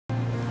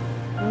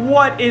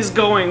What is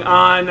going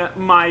on,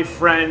 my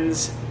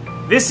friends?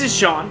 This is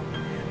Sean.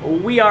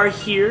 We are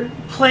here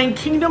playing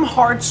Kingdom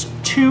Hearts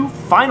 2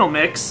 Final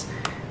Mix.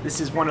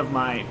 This is one of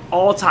my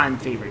all-time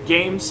favorite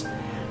games.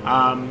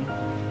 I've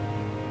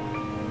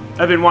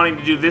been wanting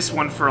to do this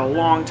one for a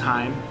long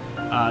time,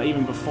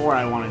 even before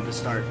I wanted to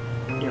start,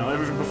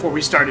 even before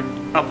we started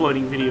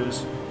uploading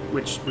videos,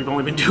 which we've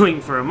only been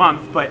doing for a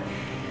month, but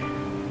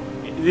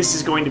this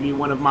is going to be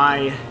one of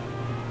my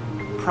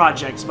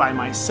projects by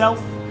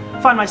myself. I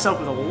find myself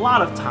with a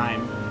lot of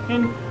time,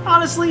 and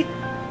honestly,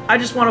 I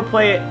just want to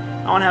play it,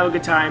 I want to have a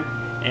good time,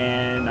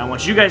 and I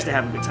want you guys to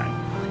have a good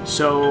time.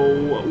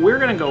 So we're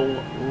going to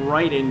go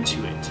right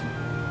into it.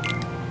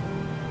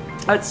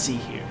 Let's see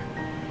here.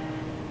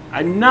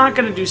 I'm not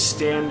going to do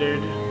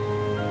standard,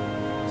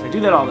 because I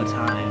do that all the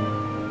time.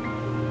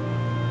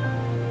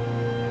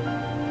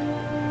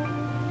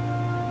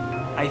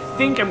 I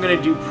think I'm going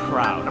to do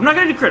proud. I'm not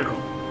going to do critical.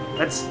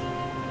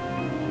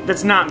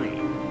 That's not me.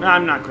 No,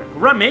 I'm not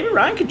critical. Maybe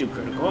Ryan could do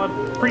critical.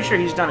 I'm pretty sure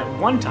he's done it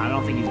one time. I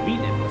don't think he's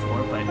beaten it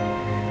before, but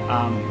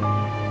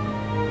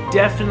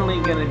definitely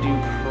gonna do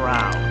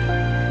proud,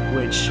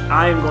 which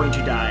I am going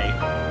to die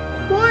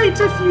quite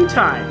a few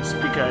times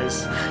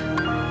because,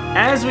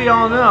 as we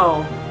all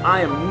know,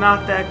 I am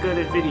not that good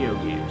at video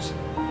games.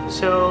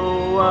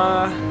 So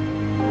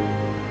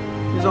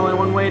there's only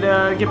one way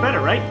to get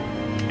better, right?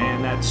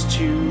 And that's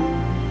to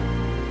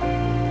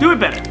do it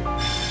better.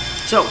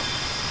 So,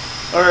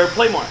 or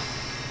play more.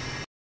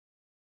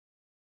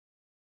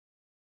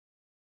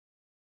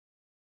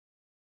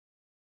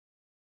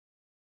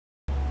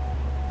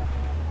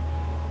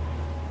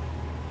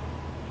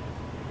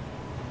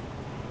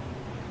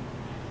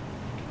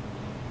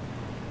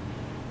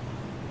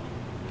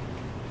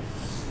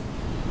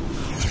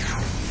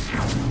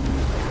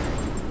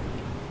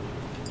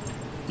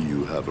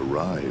 You have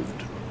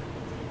arrived.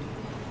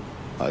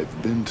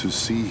 I've been to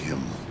see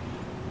him.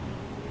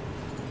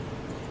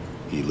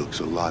 He looks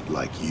a lot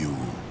like you.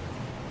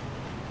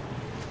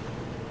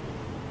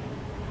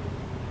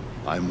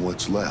 I'm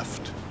what's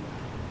left.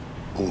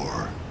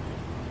 Or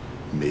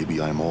maybe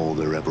I'm all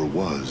there ever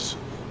was.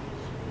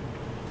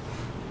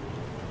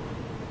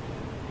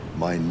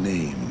 My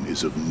name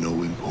is of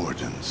no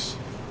importance.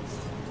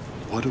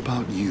 What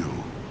about you?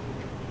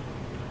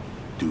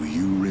 Do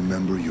you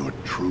remember your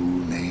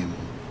true name?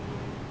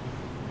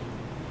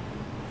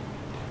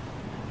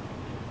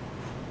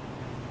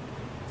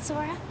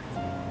 Sora?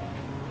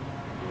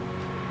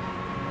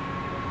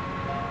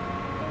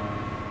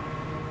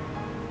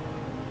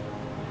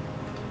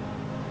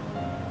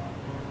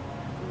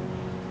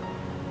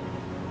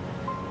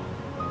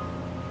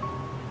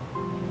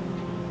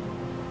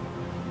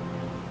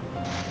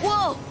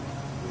 Whoa!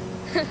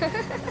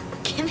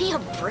 Give me a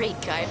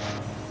break, guy.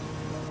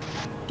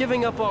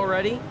 Giving up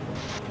already?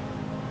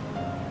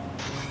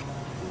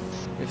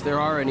 If there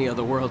are any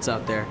other worlds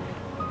out there,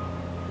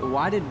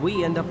 why did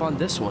we end up on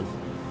this one?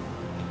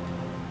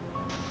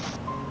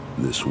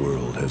 This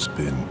world has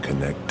been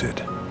connected.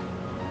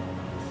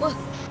 What?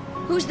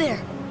 Who's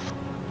there?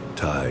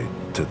 Tied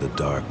to the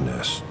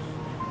darkness.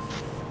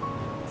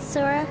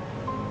 Sora,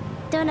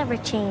 don't ever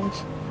change.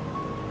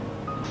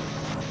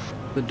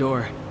 The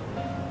door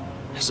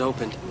has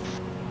opened.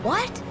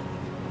 What?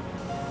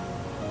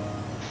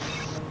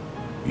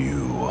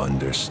 You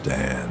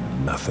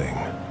understand nothing.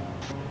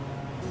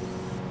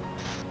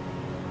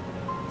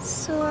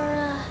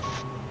 Sora...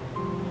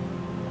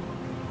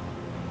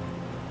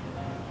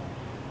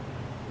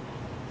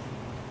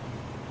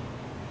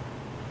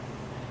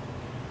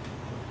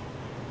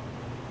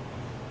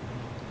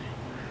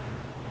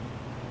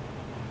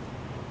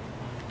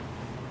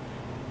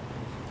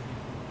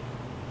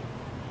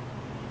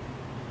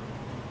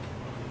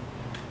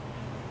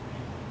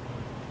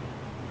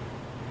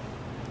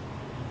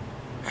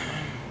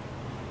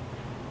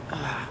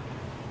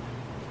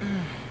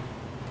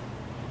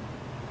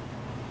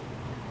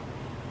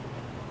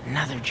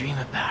 Another dream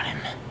about him.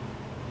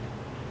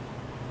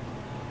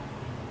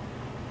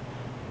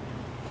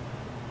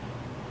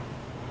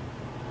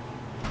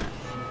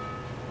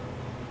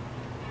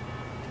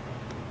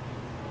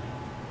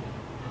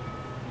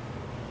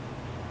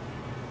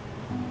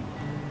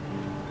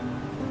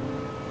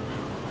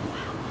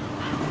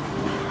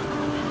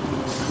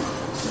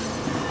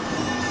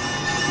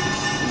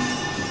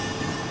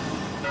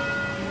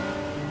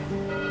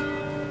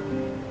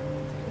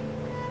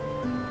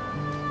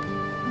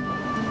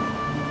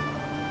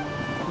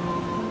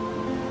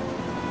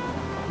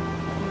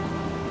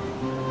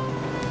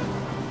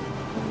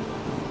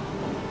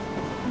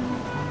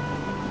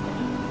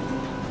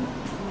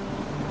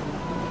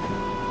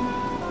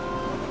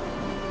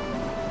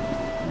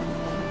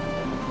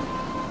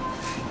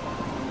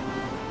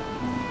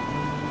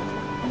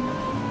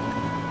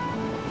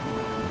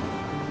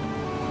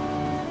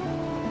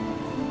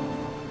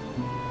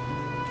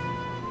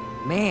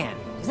 Man,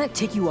 doesn't that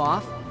tick you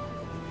off?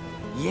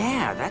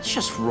 Yeah, that's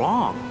just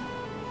wrong.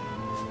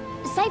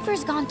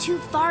 Cypher's gone too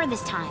far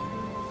this time.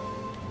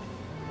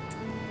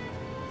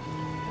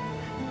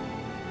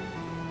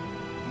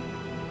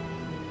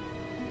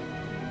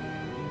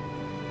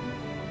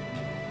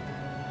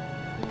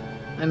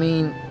 I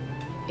mean,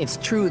 it's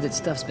true that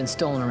stuff's been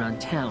stolen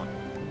around town,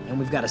 and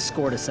we've got a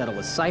score to settle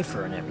with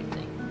Cypher and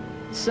everything.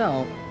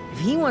 So, if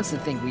he wants to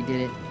think we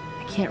did it,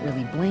 I can't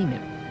really blame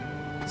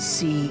him.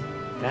 See,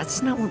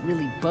 that's not what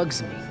really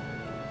bugs me.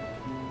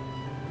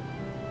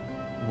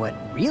 What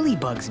really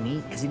bugs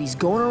me is that he's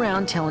going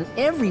around telling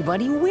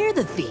everybody we're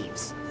the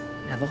thieves.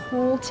 Now the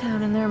whole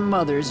town and their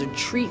mothers are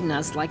treating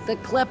us like the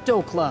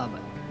Klepto Club.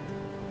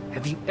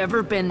 Have you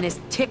ever been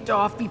this ticked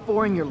off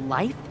before in your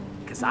life?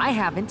 'Cause I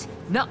haven't.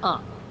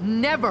 Nuh-uh.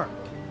 Never.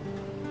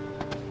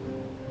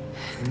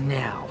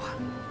 Now,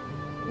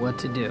 what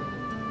to do?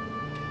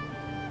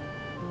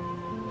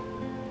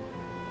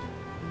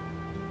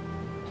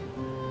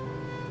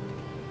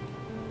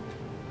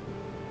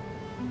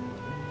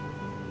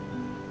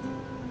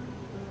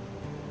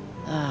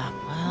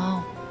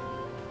 Well...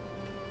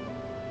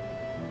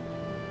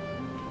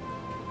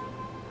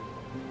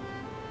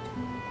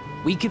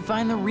 We could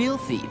find the real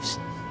thieves.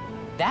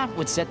 That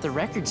would set the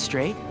record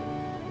straight.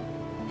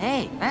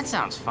 Hey, that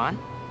sounds fun.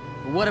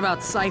 What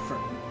about Cypher?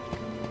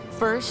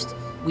 First,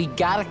 we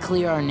gotta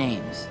clear our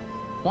names.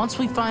 Once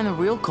we find the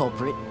real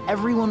culprit,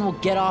 everyone will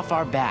get off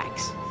our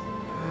backs.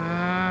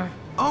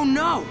 Oh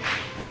no!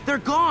 They're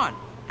gone!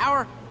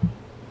 Our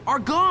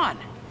gone!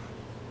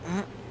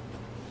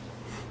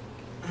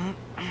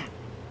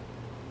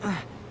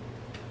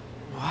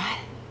 What?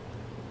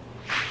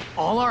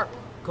 All are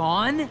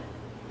gone?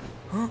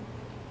 Huh?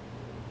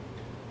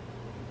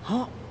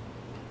 Huh?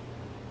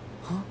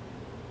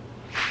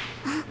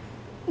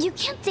 You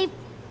can't say...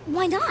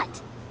 why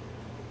not?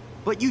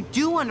 But you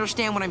do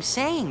understand what I'm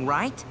saying,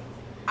 right?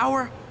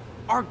 Our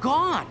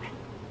gone.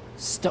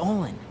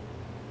 Stolen.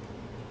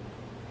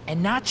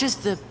 And not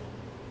just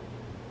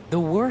the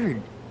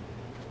word.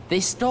 They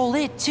stole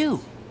it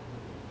too.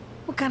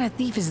 What kind of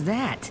thief is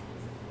that?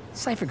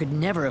 Cypher could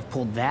never have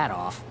pulled that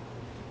off.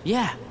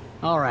 Yeah.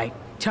 Alright,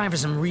 time for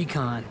some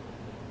recon.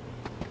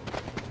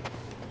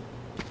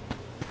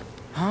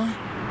 Huh?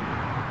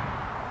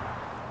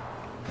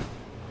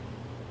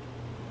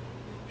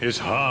 His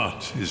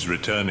heart is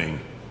returning.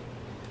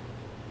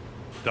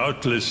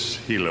 Doubtless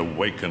he'll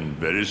awaken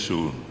very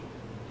soon.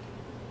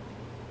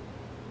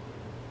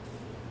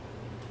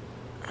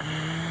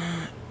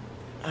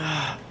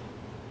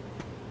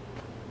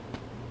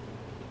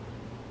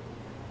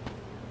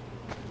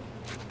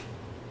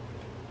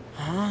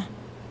 Huh?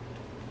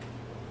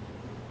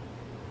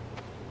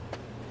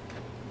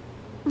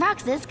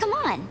 Roxas, come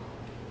on.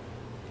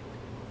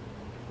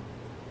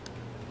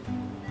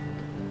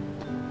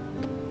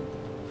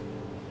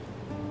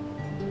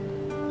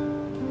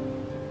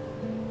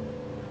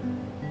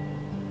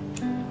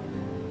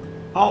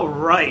 All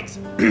right.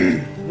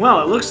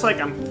 Well, it looks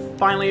like I'm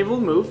finally able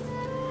to move.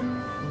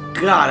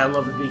 God, I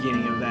love the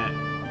beginning of that.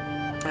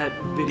 That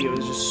video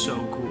is just so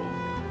cool.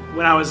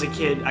 When I was a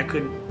kid, I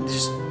could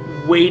just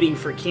waiting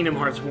for Kingdom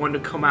Hearts 1 to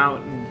come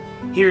out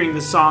and hearing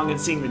the song and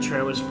seeing the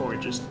trailers for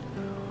it just,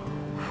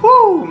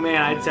 whoo,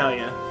 man, I tell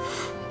ya,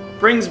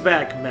 brings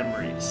back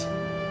memories.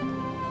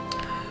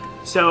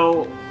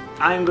 So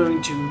I'm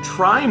going to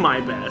try my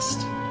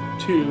best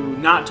to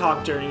not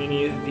talk during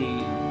any of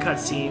the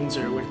cutscenes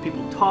or when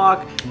people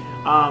talk.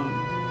 I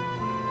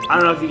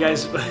don't know if you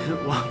guys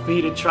want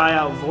me to try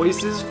out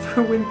voices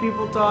for when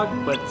people talk,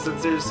 but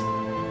since there's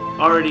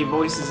already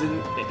voices in,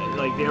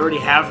 like they already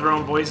have their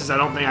own voices, I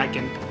don't think I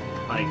can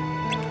like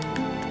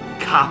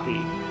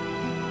copy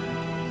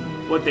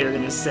what they're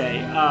gonna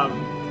say.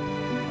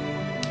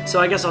 So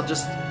I guess I'll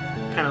just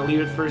kind of leave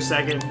it for a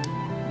second,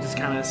 just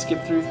kind of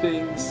skip through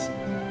things,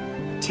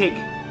 take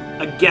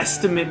a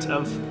guesstimate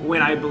of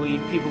when I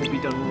believe people will be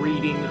done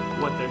reading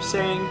what they're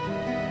saying.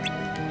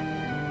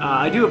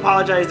 I do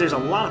apologize, there's a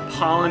lot of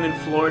pollen in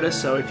Florida,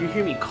 so if you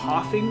hear me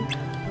coughing,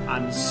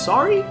 I'm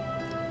sorry.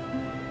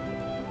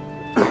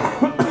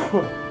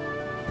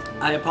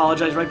 I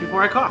apologize right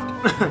before I coughed.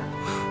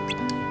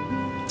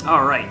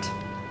 Alright.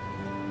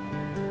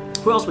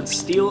 Who else would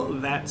steal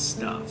that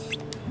stuff?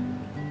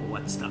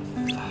 What stuff?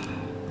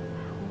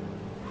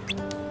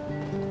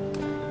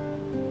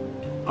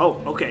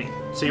 Oh, okay.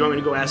 So you want me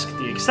to go ask at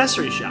the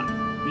accessory shop?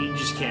 You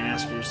just can't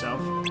ask for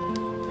yourself.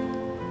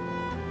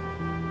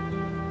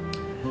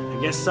 I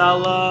guess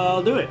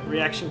I'll do it.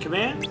 Reaction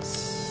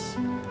commands.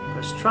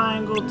 Press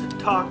triangle to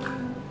talk.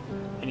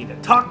 I need to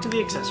talk to the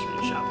accessory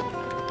shop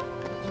owner.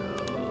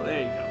 So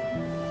there you go.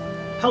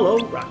 Hello,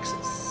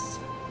 Roxas.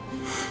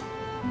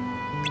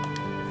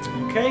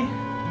 Okay.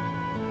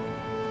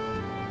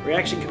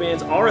 Reaction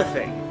commands are a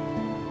thing.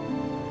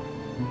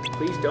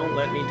 Please don't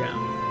let me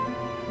down.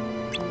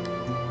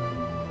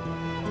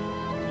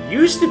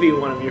 Used to be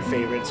one of your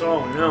favorites.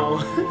 Oh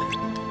no.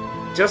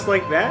 Just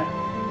like that?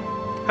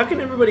 How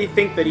can everybody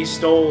think that he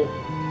stole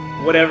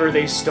whatever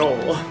they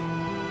stole?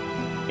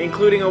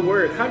 Including a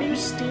word. How do you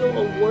steal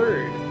a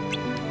word?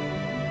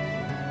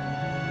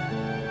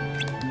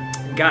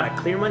 Gotta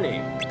clear my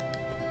name.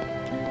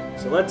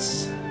 So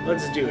let's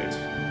do it.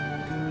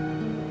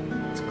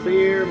 Let's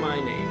clear my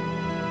name.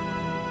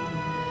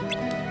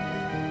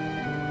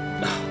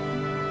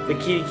 The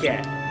kitty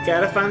cat.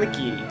 Gotta find the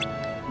kitty.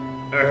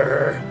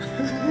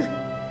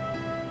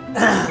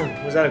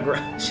 Was that a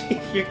grudge?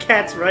 Your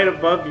cat's right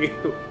above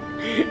you.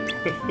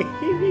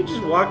 You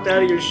just walked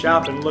out of your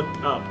shop and looked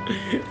up.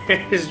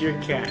 There's your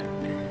cat.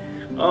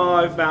 Oh,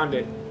 I found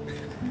it.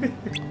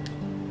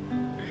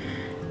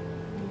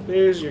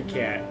 There's your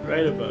cat,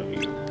 right above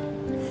you.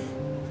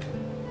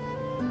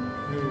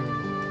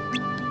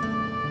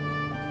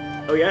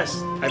 Oh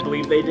yes, I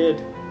believe they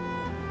did.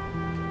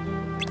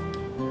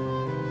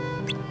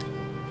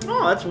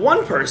 Oh, that's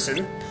one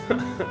person.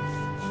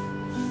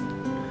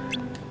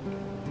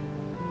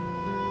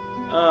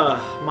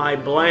 My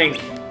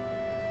blank.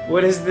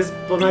 What is this?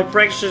 My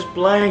precious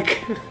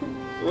blank.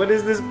 What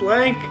is this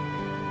blank?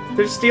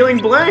 They're stealing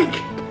blank.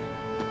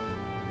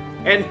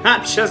 And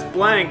not just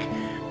blank,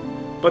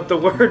 but the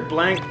word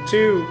blank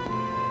too.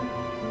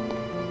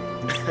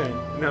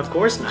 No, of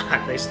course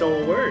not. They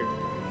stole a word.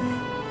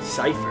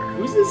 Cypher.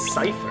 Who's this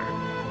Cypher?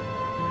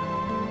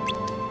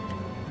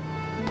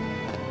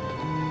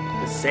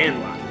 The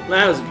Sandlot.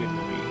 That was a good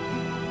movie.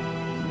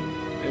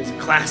 It was a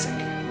classic.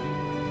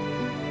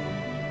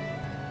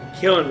 You're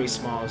killing me,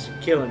 Smalls.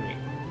 You're killing me.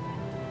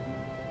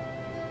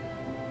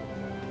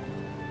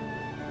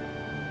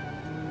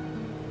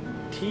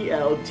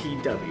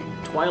 TLTW.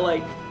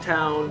 Twilight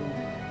Town.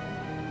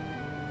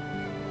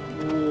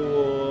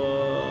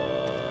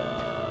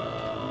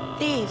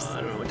 Thieves.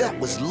 I don't know what That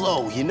was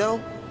low, you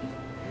know?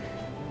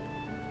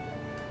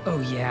 Oh,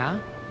 yeah?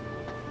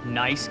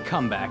 Nice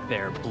comeback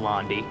there,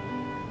 Blondie.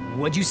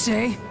 What'd you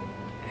say?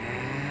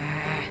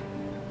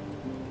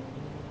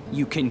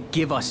 You can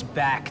give us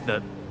back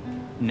the...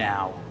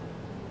 now.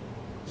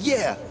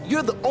 Yeah,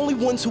 you're the only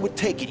ones who would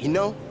take it, you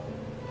know?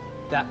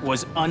 That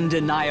was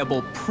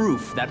undeniable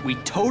proof that we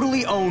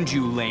totally owned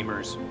you,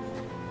 lamers.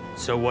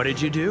 So what did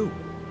you do?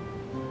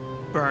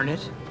 Burn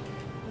it?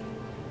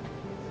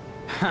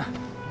 Huh.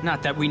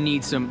 Not that we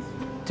need some...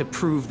 to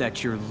prove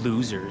that you're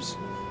losers.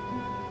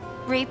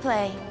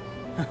 Replay.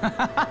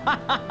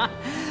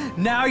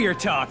 Now you're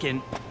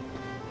talking.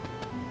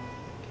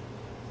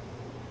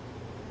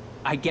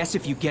 I guess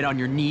if you get on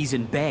your knees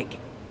and beg,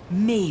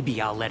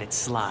 maybe I'll let it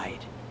slide.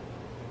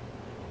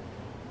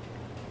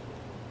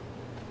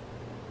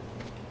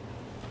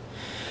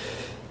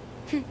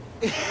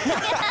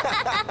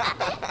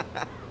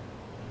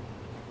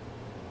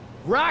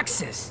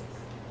 Roxas!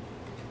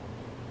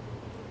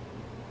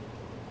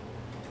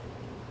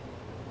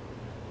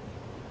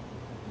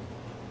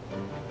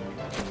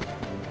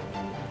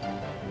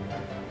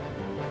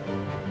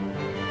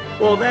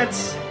 Well,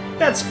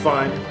 that's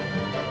fun.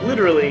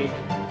 Literally,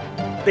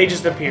 they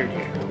just appeared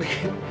here.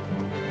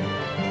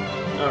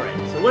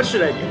 Alright, so what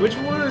should I do? Which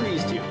one of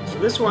these two? So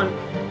this one,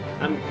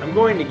 I'm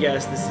going to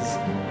guess this is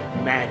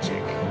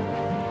magic.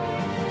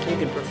 You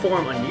can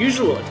perform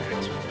unusual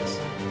attacks with this.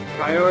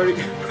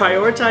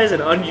 Prioritize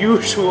an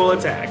unusual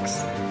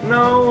attacks.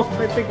 No,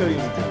 I think I'll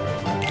use it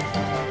differently.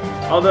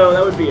 Although,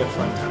 that would be a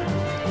fun time.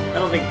 I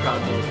don't think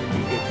Proud Mode would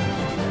be good for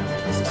me to do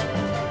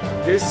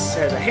that. This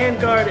has a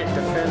handguard, it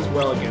defends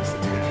well against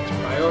attacks.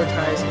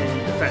 Prioritize in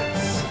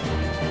defense.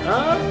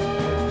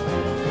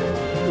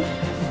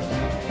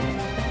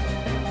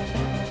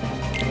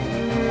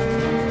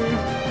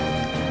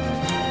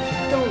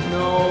 Don't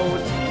know.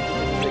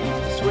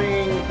 It's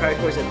swing,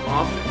 prioritize in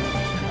offense.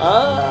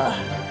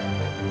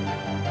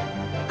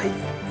 I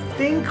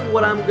think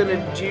what I'm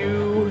gonna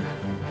do,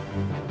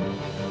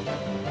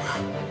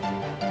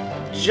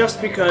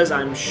 just because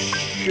I'm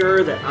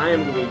sure that I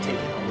am gonna be taking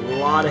a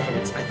lot of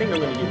hits, I think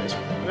I'm gonna do this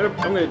one.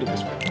 I'm gonna do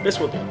this one. This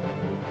will do.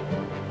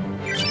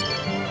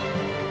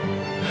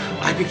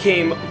 I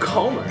became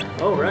calmer.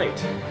 Oh, right.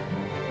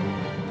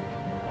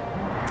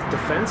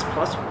 Defense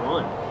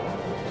 +1.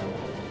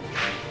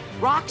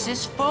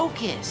 Roxas,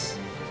 focus.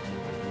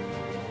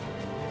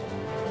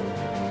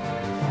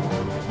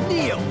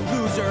 Kneel,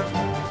 loser!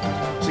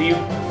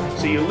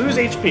 So you lose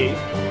HP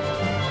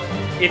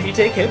if you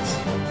take hits,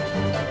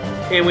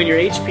 and when your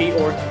HP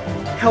or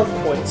health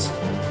points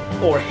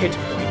or hit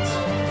points,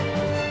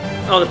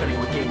 all depending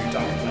on what game you're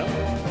talking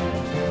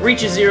about,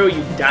 reaches 0,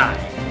 you die.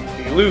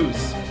 You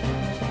lose.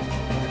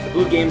 The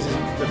blue gauge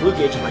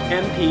is my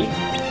MP,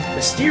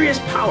 mysterious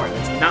power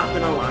that's not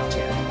been unlocked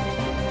yet.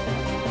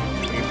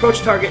 When you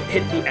approach target,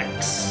 hit the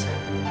X.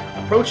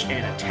 Approach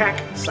and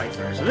attack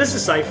Cypher. So this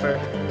is Cypher.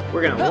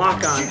 We're gonna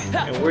lock on,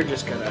 and we're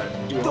just gonna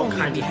do all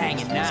kinds of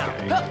things to this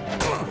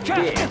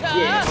guy.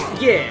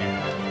 Yeah.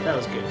 That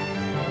was good.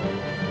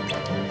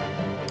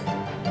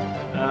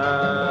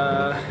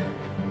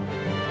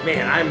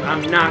 Man,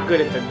 I'm not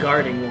good at the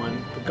guarding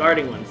one. The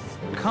guarding one's...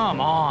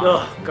 Come on.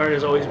 Ugh, guard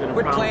has always been a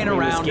We're problem playing for me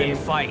in around this game, and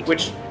fight.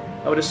 which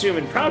I would assume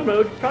in Proud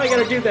Mode, probably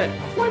gotta do that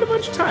quite a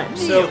bunch of times.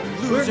 So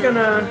we're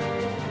gonna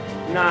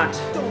not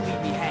Don't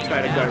leave me hanging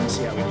try to out. guard and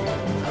see how we do.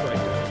 How do I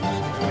guard?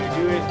 I'm gonna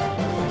do it.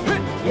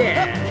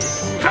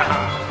 Yes!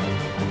 Haha!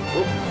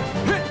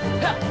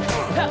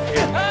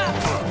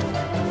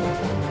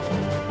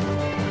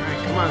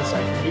 Alright, come on,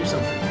 Cypher. Do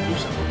something. Do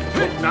something.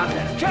 Oh, not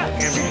that.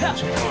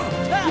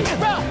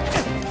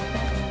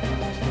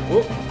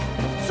 Whoop.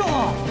 So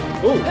long.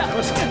 Oh, that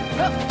was something.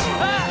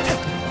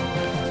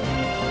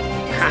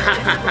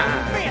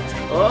 Fancy.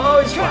 Oh,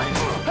 it's fine.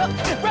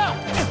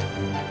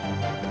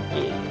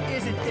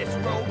 Isn't this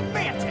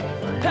romantic?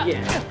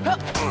 Yeah.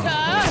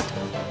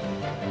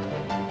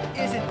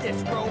 Isn't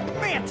this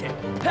romantic?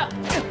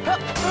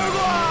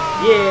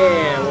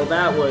 Yeah, well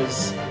that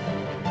was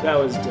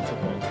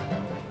difficult.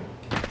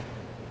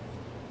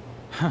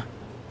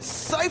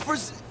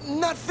 Cypher's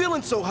not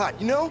feeling so hot,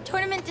 you know?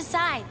 Tournament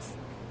decides.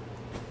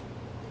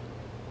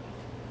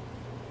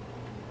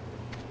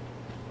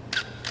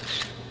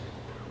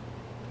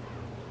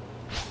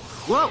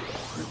 Whoa!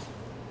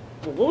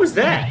 What was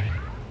that?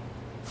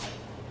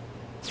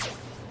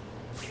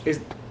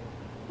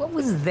 What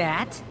was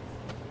that?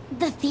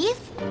 The thief?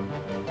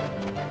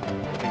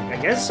 I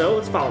guess so.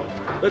 Let's follow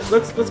it.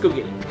 Let's go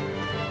get it.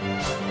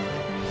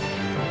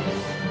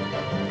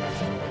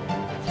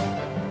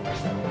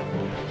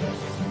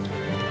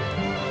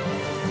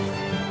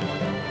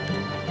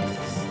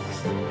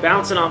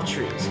 Bouncing off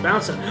trees.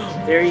 Bouncing.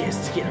 Oh, there he is.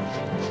 Let's get him.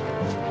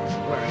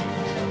 Where are you?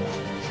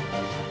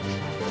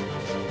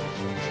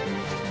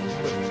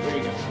 Where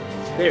you go?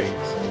 There he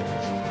is.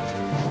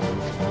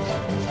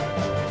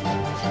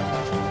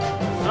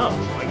 Oh,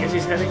 I guess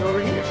he's heading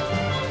over here.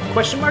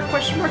 Question mark,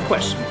 question mark,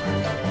 question mark.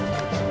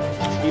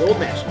 The old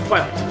mansion,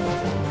 Twilight.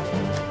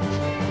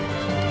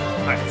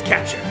 Alright, let's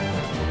capture.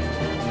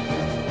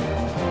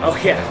 Oh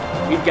yeah,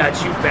 we've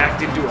got you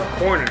backed into a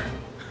corner.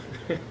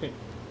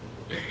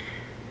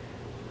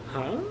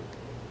 Huh?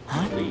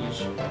 Huh?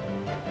 Please.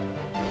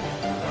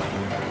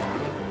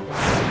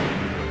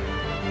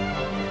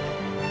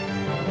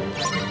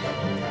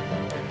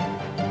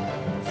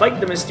 Fight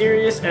the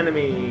mysterious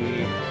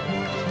enemy.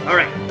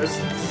 Alright, let's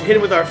hit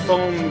him with our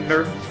foam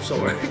Nerf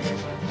sword.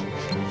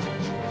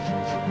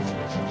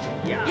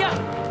 Yeah.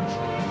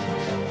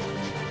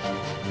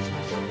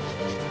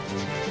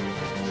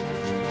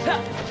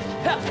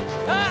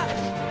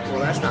 Well,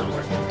 that's not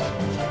working.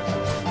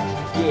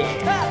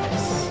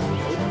 Yes.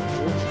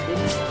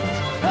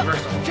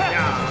 Reversal.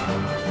 Yeah.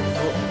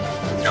 Oh,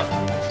 no.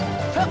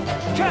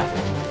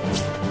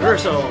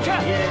 Reversal.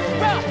 Yeah.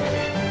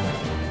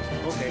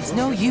 Okay. It's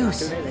no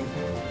use.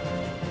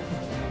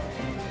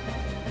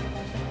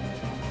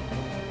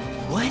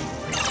 What?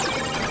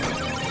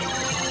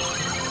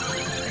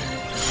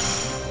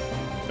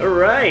 All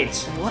right.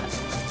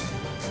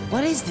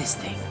 What is this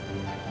thing?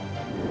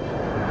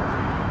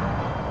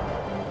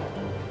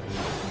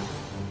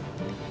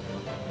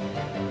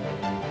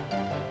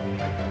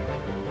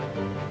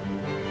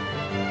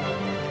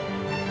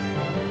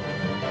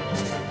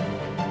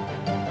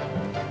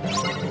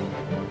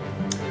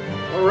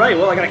 All right.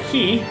 Well, I got a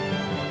key,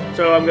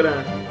 so I'm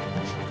gonna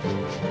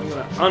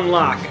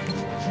unlock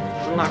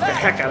the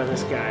heck out of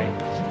this guy.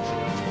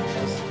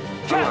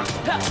 Unlock.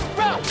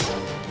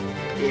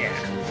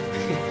 Yeah.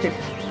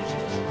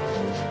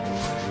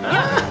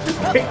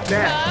 Take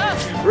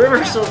that.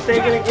 Reversal,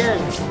 take it again.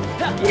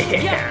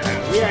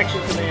 Yeah.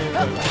 Reaction command.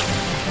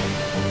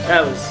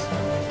 That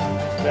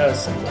was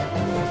simple.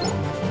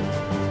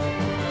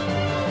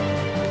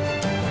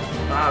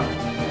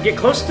 Get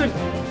close to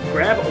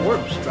grab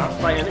orbs dropped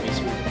by enemies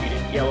who are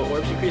defeated. Yellow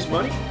orbs increase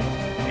money,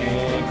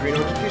 and green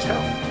orbs increase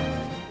health.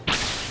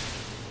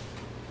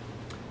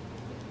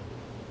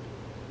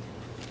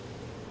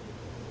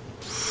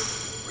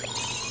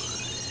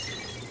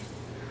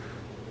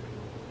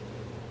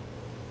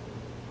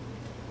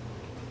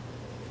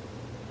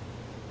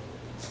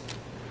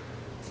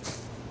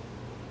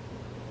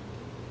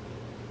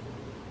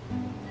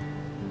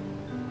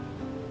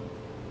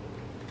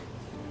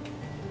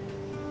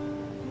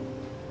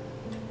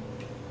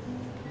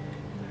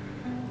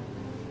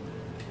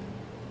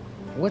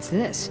 What's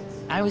this?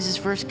 I was his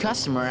first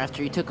customer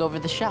after he took over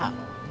the shop.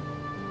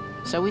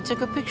 So we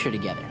took a picture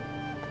together.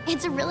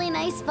 It's a really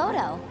nice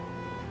photo.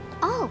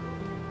 Oh,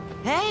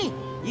 Hey,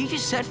 you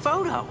just said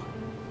photo.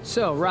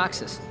 So,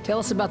 Roxas, tell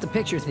us about the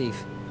picture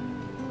thief.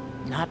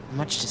 Not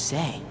much to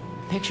say.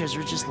 Pictures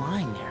were just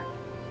lying there.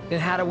 Then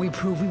how do we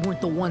prove we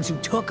weren't the ones who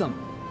took them?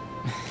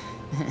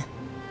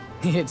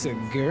 It's a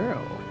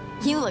girl.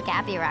 you look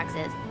happy,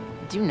 Roxas.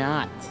 Do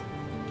not.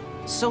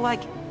 So,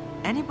 like,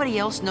 anybody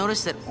else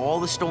notice that all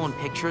the stolen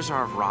pictures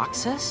are of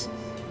Roxas?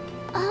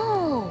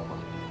 Oh,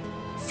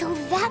 so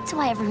that's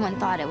why everyone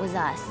thought it was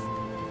us.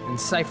 And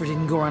Cypher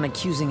didn't go around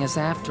accusing us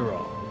after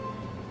all.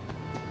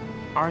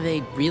 Are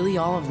they really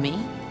all of me?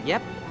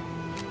 Yep.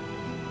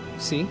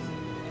 See?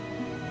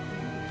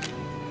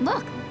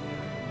 Look,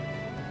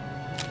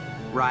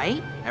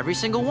 Right? Every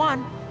single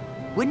one.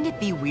 Wouldn't it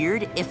be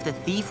weird if the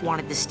thief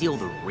wanted to steal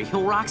the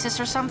real Roxas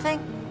or something?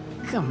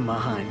 Come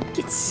on,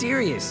 get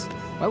serious.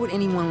 Why would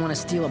anyone want to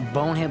steal a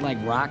bonehead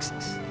like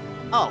Roxas?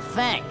 Oh,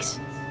 thanks.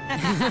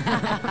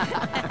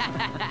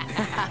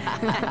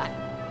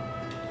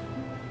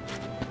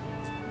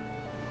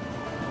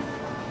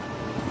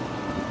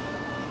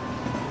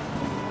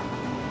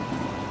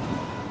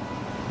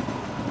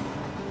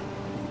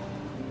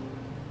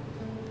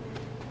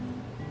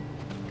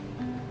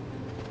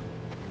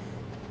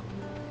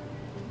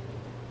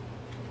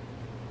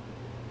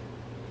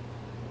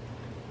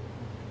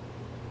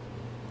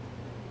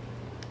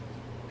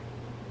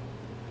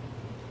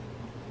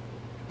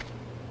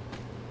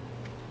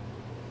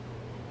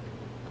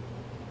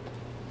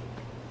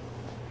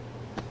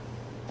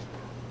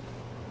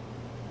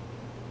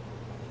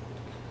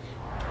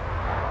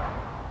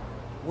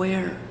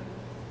 Where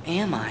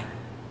am I?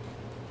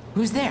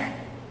 Who's there?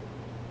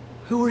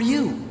 Who are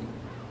you?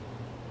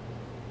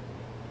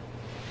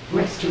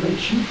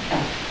 Restoration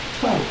at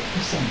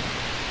 12%.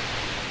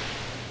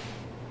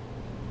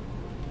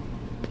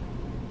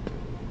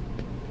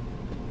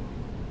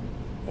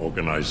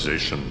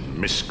 Organization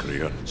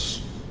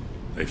miscreants.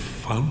 They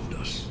found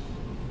us.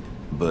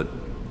 But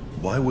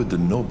why would the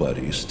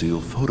nobodies steal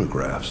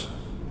photographs?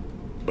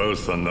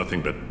 Both are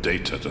nothing but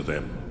data to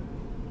them.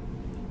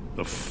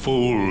 The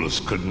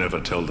fools could never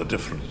tell the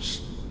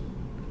difference.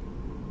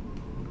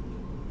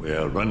 We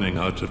are running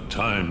out of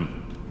time.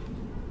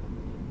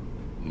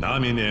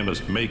 Namine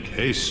must make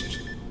haste.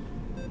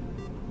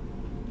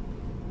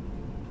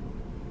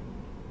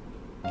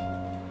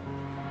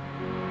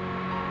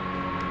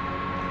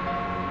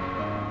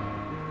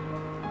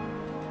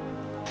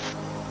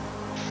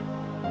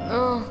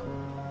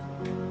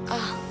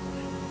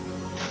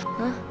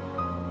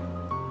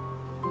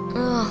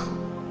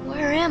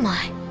 Where am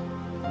I?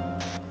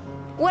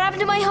 What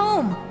happened to my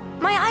home?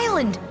 My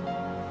island?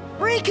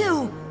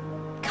 Riku!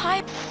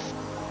 Kai...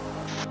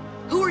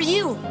 Who are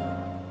you?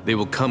 They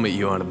will come at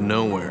you out of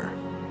nowhere,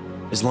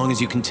 as long as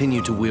you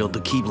continue to wield the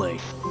Keyblade.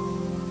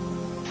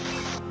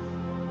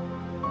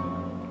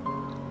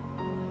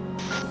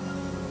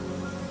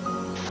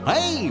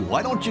 Hey,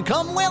 why don't you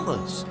come with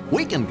us?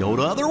 We can go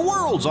to other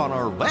worlds on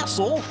our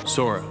vessel.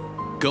 Sora,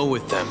 go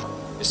with them,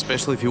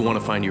 especially if you want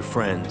to find your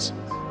friends.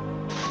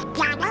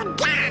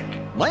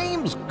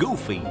 Name's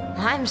Goofy.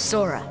 I'm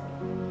Sora.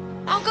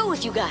 I'll go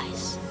with you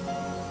guys.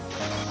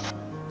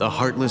 The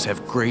Heartless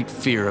have great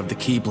fear of the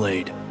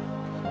Keyblade.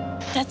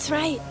 That's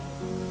right.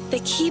 The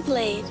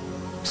Keyblade.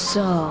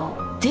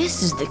 So,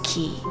 this is the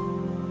key.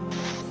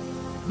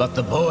 But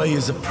the boy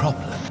is a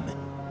problem.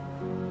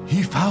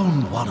 He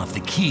found one of the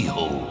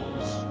keyholes.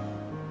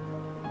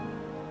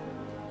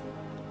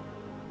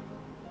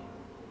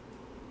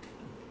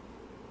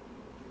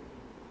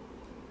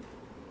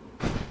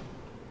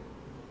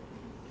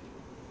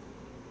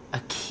 A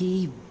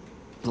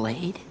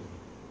Keyblade?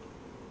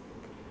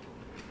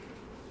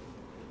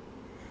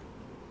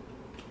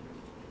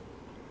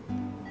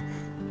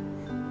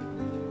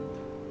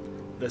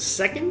 The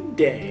second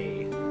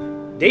day.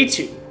 Day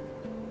 2.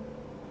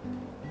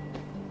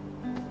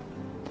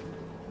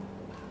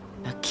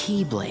 A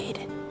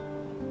Keyblade.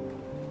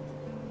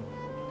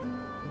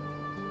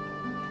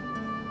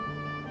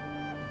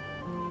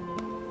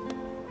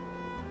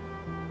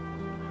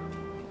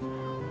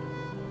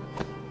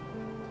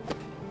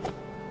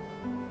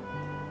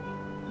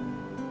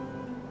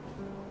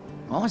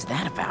 What was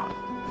that about?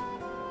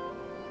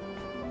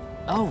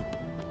 Oh.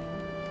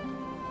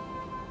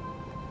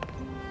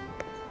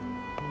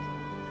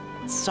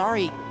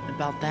 Sorry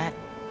about that.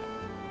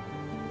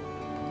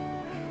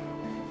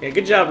 Yeah,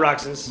 good job,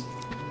 Roxas.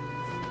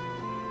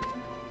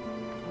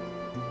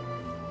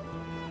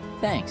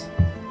 Thanks.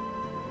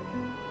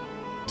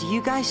 Do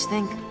you guys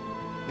think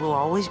we'll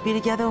always be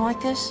together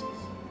like this?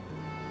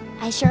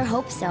 I sure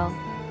hope so.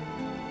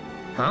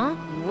 Huh?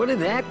 Where did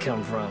that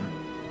come from?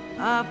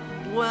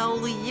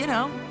 Well, you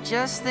know,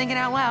 just thinking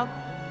out loud.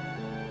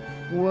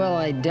 Well,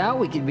 I doubt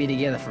we could be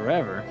together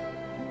forever.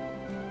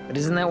 But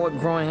isn't that what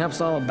growing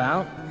up's all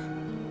about?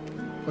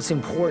 What's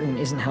important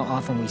isn't how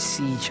often we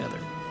see each other,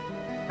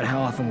 but how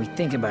often we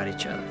think about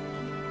each other.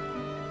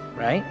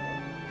 Right?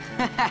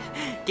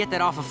 Get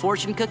that off a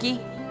fortune cookie?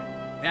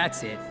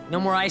 That's it.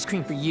 No more ice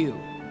cream for you.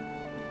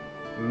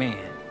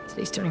 Man,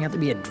 today's turning out to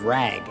be a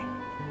drag.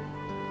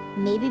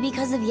 Maybe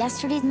because of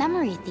yesterday's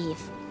memory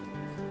thief.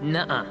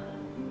 Nuh-uh.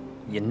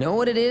 You know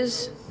what it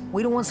is?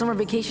 We don't want summer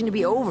vacation to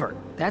be over,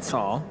 that's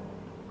all.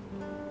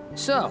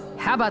 So,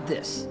 how about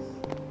this?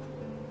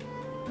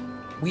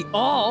 We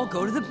all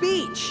go to the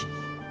beach.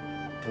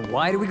 And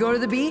why do we go to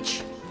the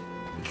beach?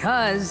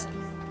 Because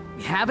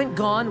we haven't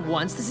gone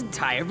once this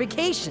entire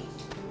vacation.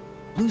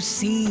 Blue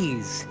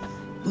seas,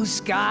 blue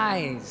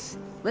skies.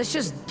 Let's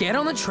just get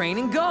on the train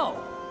and go.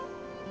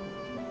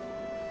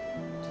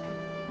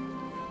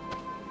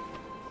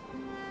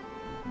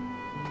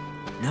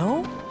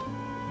 No?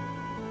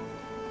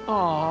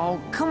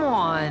 Oh, come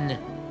on.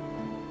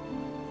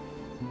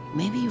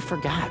 Maybe you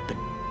forgot, but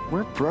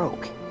we're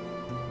broke.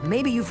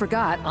 Maybe you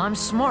forgot I'm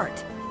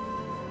smart.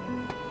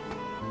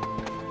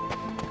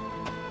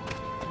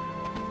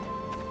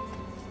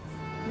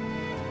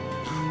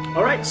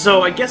 Alright,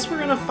 so I guess we're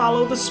gonna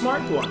follow the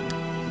smart one.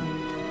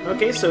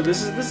 Okay, so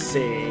this is the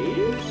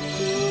save.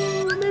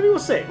 Maybe we'll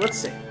save. Let's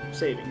save.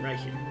 Saving right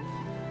here.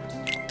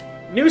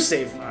 New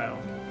save file.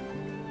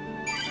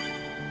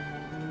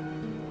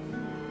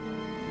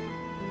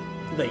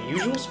 The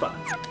usual spot.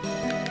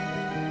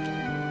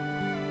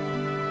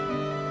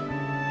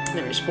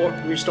 Then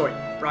restoring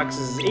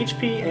Roxas'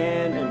 HP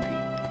and MP.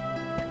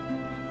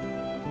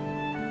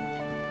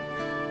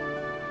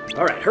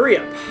 Alright, hurry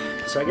up.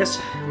 So I guess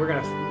we're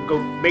gonna go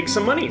make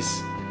some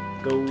monies.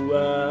 Go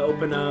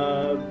open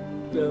a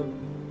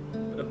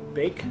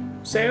bake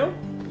sale.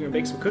 We're gonna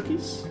bake some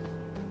cookies.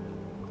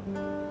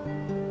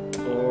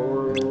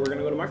 Or we're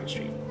gonna go to Market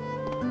Street.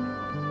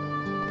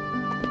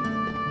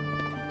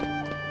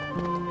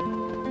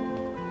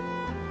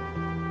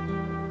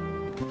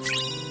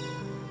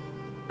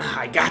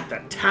 I got the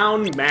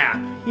town map.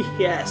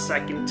 Yes, I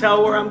can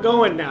tell where I'm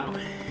going now.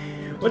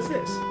 What's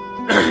this?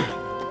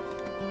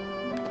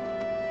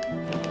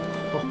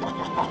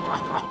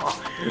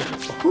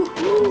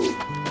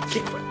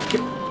 Kick foot, kick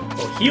foot.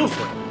 Oh, heel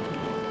foot.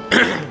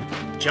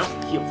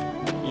 Jump, heel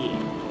foot. Yeah.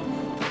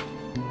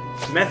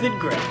 Method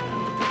grab.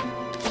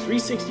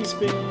 360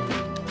 spin.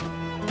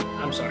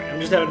 I'm sorry, I'm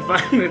just having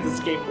fun with the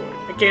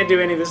skateboard. I can't do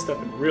any of this stuff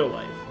in real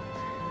life.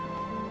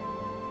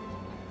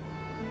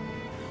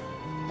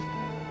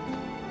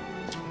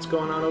 What's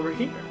going on over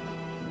here?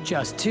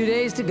 Just 2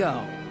 days to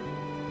go.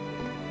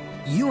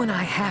 You and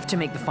I have to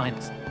make the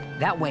finals.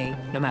 That way,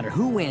 no matter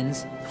who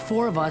wins,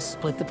 4 of us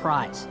split the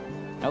prize.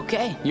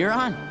 Okay, you're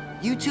on.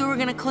 You two are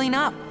gonna clean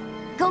up.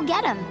 Go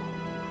get him.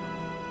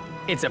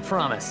 It's a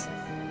promise.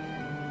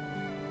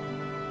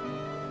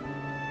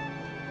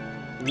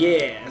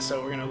 Yeah,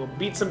 so we're gonna go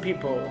beat some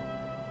people.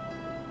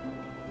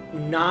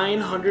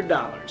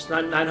 $900,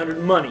 not 900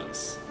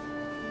 monies.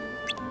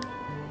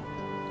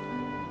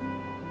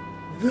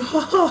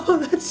 Oh,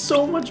 that's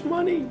so much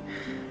money.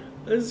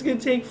 This is gonna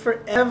take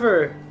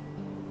forever.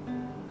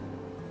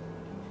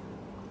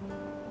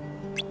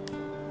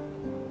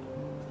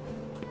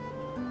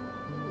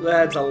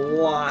 That's a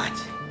lot.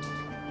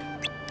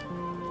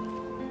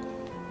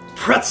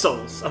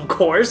 Pretzels, of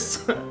course.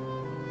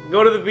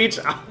 Go to the beach.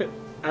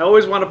 I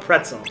always want a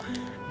pretzel.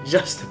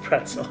 Just a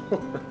pretzel.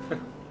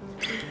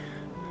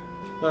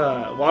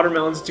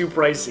 Watermelon's too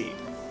pricey.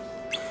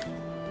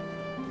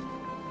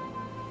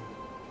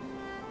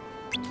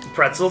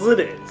 Pretzels it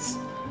is.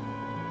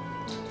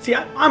 See,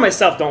 I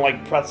myself don't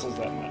like pretzels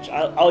that much.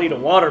 I'll eat a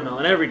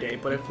watermelon every day,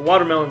 but if a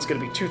watermelon's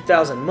gonna be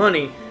 2,000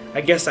 money,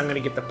 I guess I'm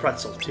gonna get the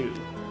pretzel too.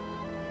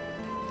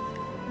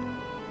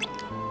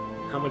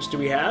 How much do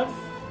we have?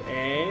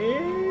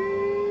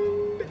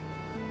 And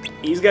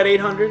he's got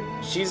 800.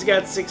 She's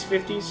got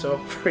 650. So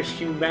for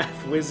you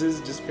math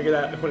whizzes, just figure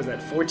that. What is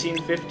that?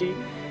 1450.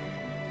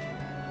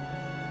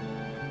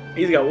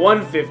 He's got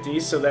 150.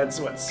 So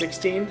that's what?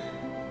 16.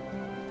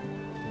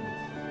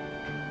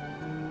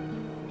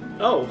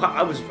 Oh,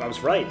 I was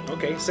right.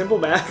 Okay, simple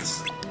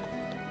maths.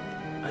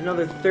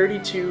 Another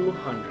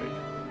 3,200.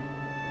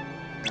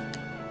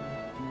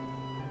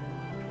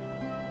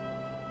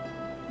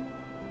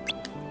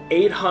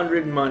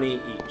 800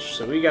 money each,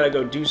 so we gotta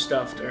go do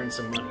stuff to earn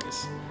some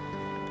monies.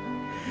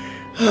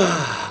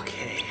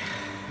 Okay.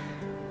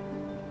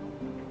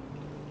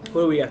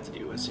 What do we have to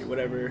do? Let's see,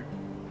 whatever.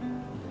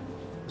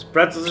 Those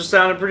pretzels are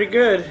sounding pretty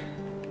good.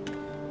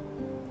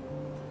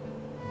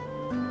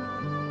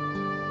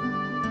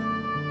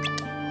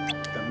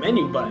 The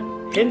menu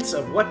button. Hints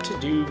of what to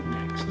do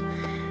next.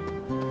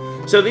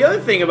 So the other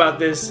thing about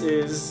this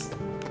is,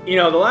 you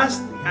know,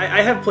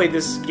 I have played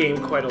this game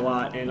quite a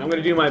lot, and I'm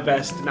going to do my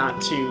best not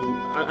to...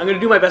 I'm going to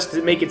do my best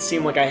to make it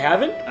seem like I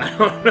haven't. I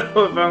don't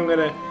know if I'm going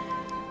to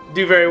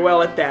do very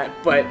well at that,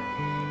 but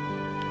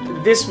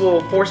this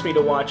will force me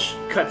to watch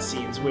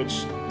cutscenes,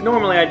 which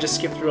normally I just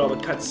skip through all the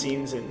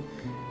cutscenes, and,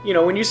 you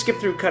know, when you skip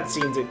through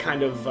cutscenes, it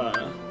kind of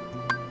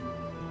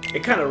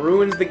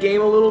ruins the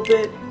game a little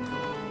bit.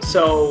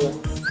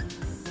 So,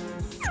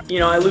 you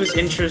know, I lose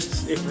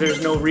interest if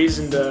there's no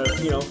reason to,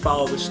 you know,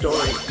 follow the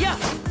story.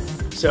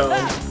 So,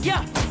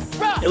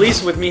 at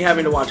least with me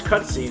having to watch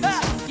cutscenes,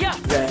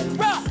 then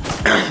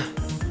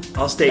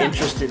I'll stay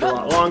interested a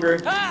lot longer.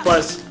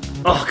 Plus,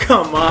 oh,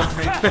 come on.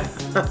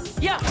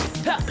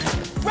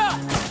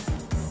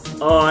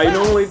 Oh, I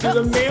normally do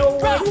the male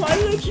one. Why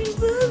did I choose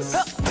this?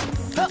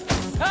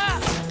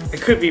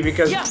 It could be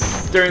because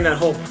during that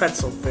whole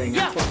pretzel thing,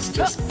 I was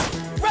just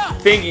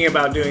thinking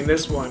about doing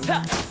this one.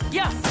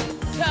 Yeah!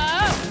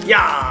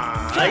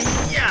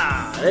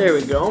 Yeah! There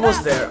we go.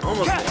 Almost there.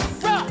 Almost there.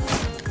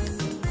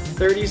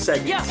 30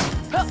 seconds.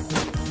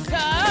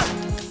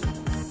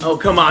 Oh,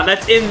 come on,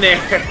 that's in there.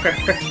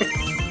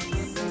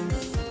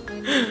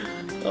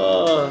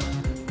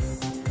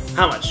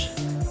 How much?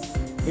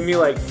 Give me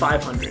like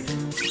 500.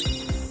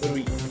 What do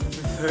we...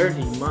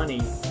 30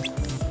 money.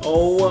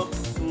 Oh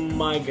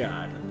my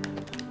god.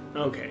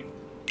 Okay.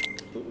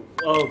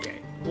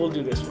 Okay, we'll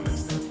do this one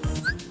instead.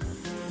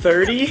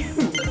 30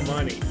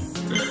 money.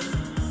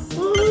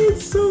 Oh,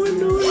 it's so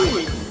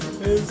annoying.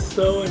 It's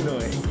so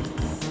annoying.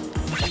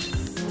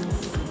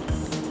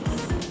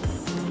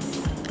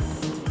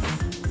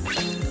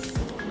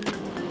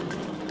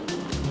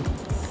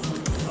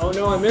 Oh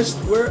no, I missed.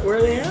 Where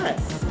are they at?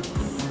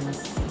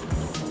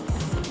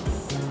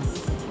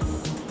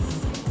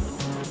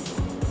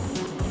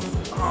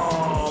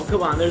 Oh,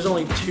 come on. There's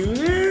only 2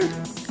 there?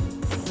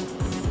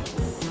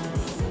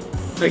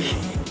 Like, I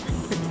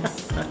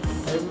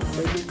haven't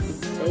played this in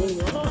so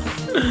long.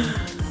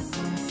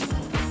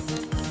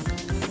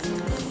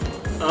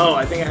 Oh,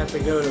 I think I have to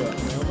go to a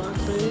mailbox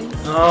maybe?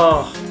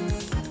 Oh.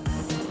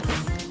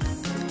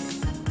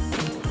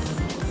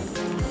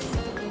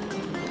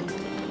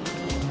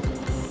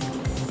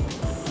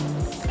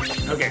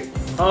 Okay.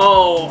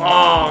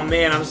 Oh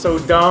man, I'm so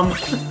dumb.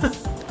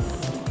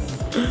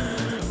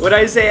 When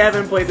I say I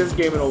haven't played this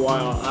game in a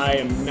while, I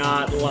am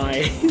not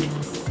lying.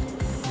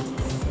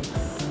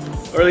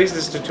 Or at least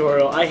this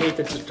tutorial. I hate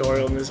the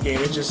tutorial in this game.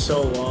 It's just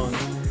so long.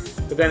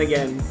 But then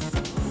again,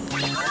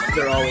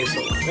 they're always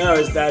so long.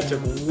 No, that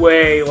took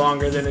way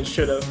longer than it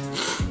should have.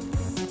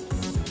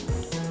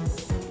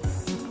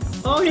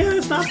 Oh yeah,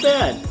 it's not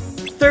bad.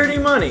 30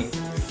 money.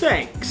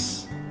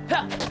 Thanks.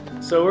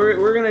 So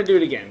we're gonna do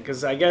it again,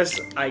 because I guess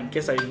I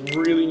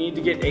really need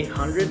to get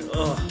 800.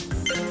 Ugh.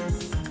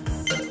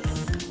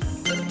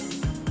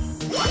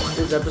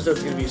 This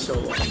episode's gonna be so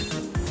long.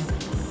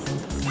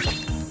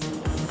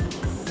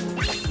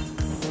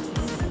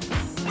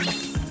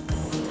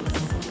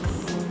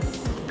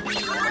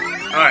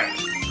 Alright.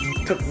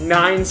 Took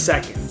 9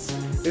 seconds.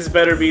 This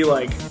better be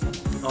like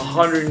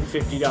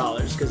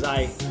 $150, because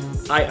I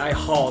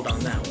hauled on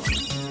that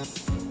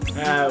one.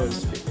 That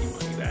was 50 money.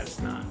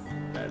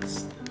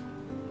 That's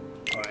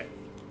alright.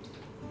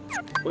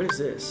 What is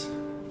this?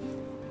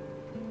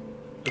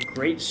 A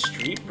great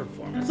street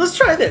performance. Let's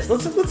try this.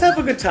 Let's have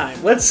a good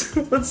time. Let's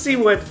see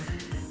what.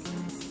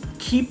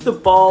 Keep the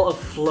ball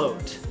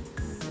afloat.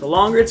 The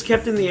longer it's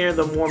kept in the air,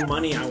 the more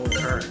money I will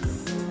earn.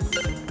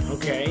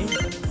 Okay.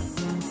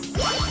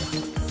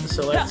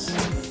 So let's.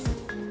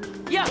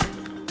 Yeah.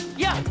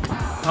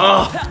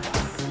 Oh.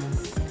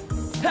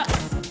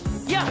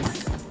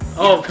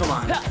 Oh, come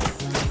on.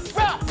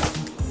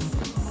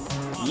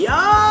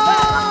 Yeah.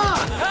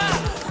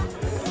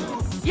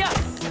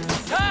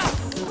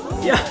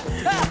 Yeah.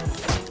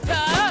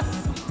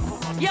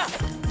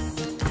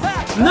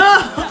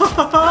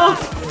 No!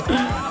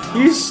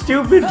 You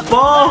stupid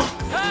ball!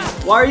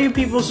 Why are you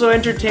people so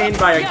entertained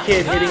by a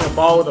kid hitting a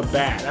ball with a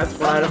bat? That's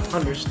what I don't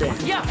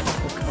understand.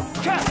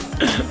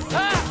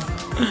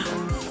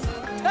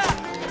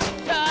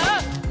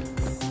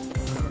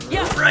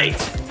 Right!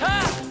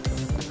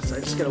 So I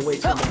just gotta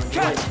wait till I'm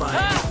right by.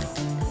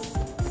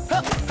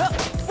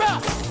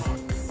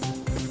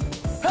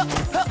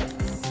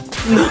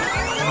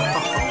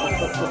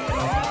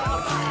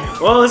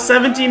 Well,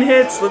 17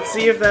 hits. Let's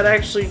see if that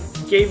actually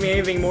gave me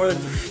anything more than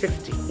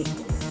 50.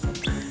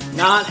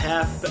 Not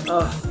half.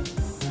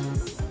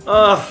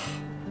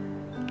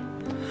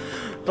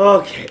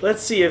 Okay,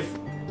 let's see if.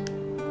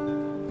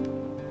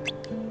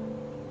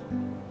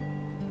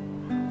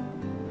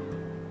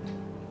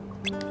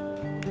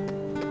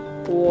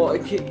 Well,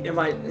 am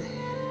I?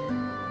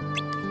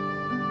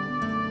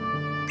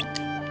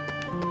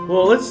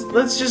 Well,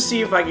 let's just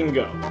see if I can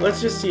go. Let's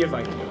just see if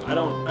I can go. I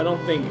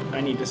don't think I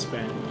need to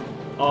spend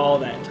all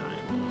that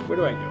time. Where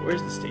do I go?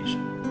 Where's the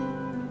station?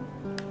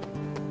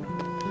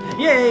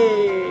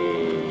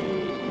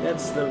 Yay!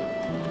 That's the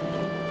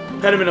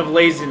impediment of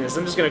laziness.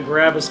 I'm just gonna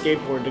grab a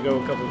skateboard to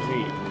go a couple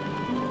feet.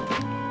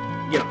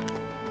 Get on.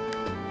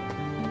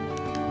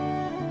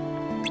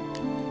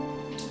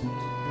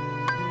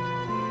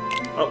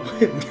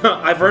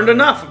 Oh, I've earned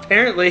enough,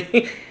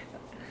 apparently.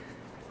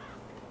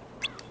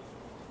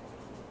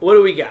 What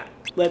do we got?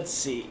 Let's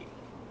see.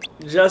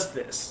 Just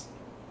this.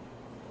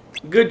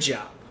 Good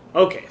job.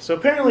 Okay, so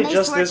apparently Nice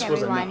just work, this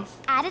was everyone. enough.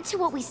 Added to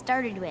what we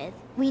started with,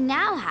 we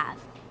now have,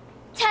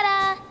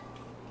 ta-da,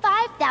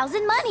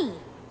 5,000 money.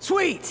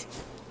 Sweet!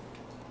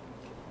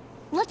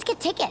 Let's get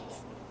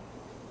tickets.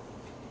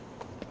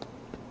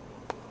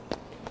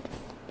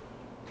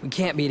 We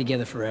can't be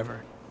together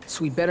forever,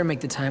 so we better make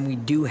the time we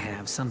do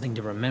have something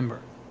to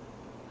remember.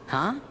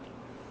 Huh?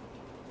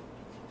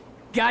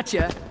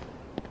 Gotcha!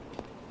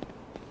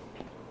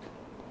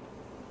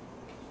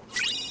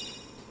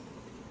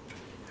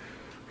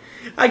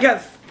 I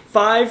got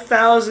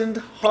 5,000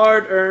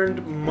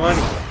 hard-earned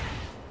money.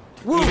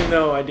 Whoa. Even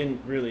though I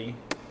didn't really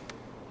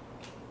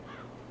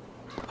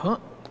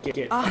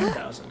get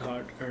 5,000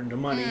 hard-earned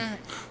money.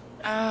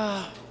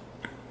 Huh?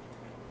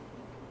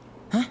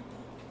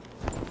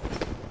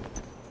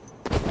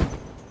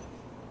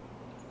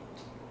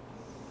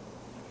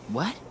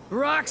 What?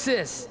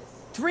 Roxas!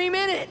 3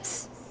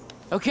 minutes!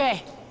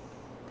 Okay.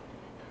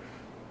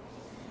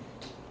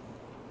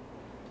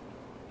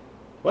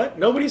 What?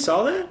 Nobody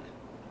saw that?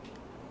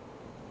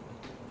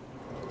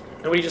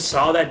 Nobody just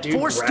saw that dude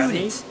 4 grab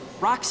students. me?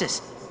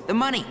 Roxas, the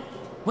money.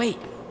 Wait.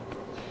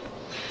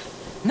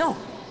 No.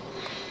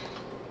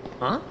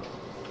 Huh?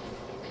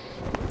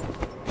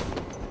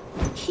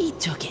 He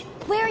took it.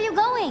 Where are you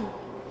going?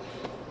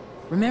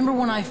 Remember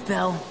when I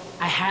fell?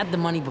 I had the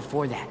money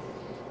before that.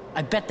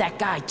 I bet that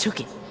guy took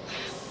it.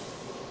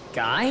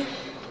 Guy?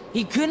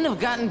 He couldn't have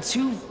gotten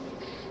too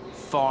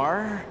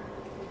far.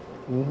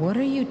 What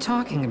are you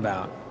talking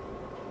about?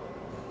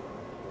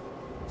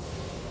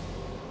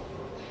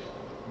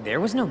 There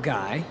was no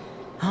guy.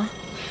 Huh?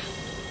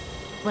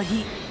 But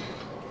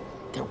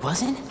there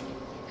wasn't?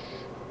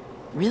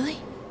 Really?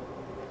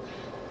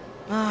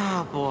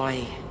 Oh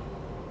boy.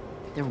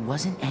 There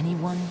wasn't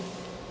anyone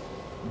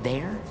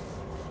there?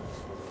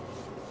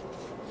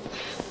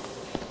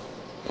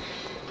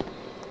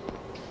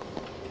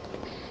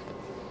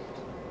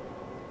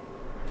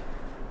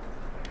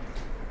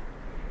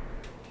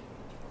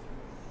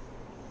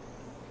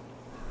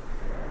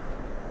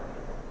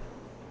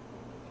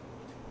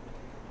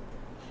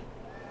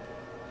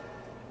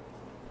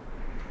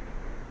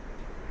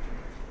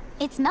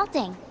 It's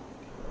melting.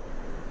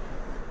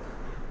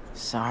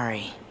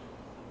 Sorry.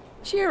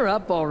 Cheer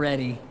up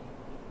already.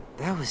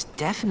 That was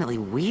definitely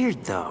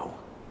weird, though.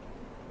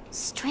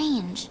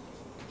 Strange.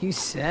 You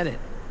said it.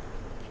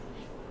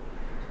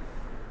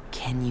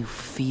 Can you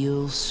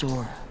feel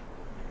Sora?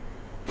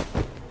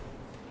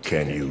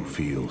 Can you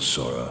feel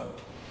Sora?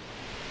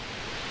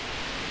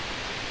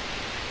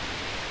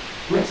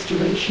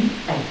 Restoration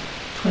at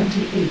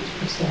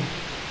 28%.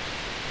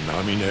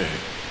 Namine,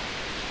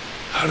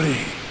 hurry!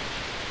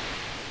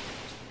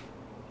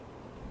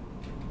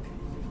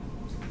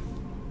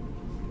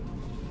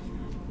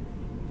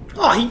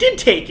 Oh, he did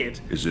take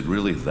it! Is it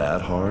really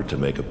that hard to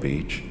make a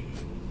beach?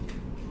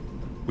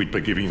 We'd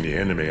be giving the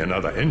enemy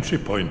another entry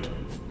point.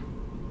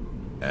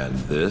 And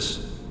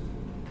this?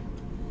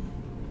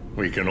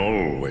 We can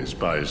always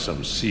buy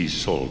some sea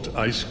salt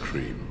ice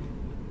cream.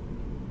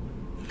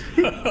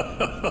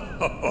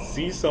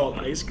 Sea salt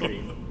ice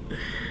cream.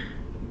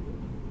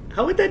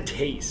 How would that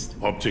taste?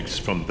 Objects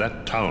from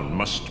that town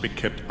must be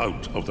kept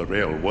out of the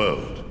real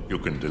world. You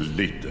can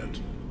delete that.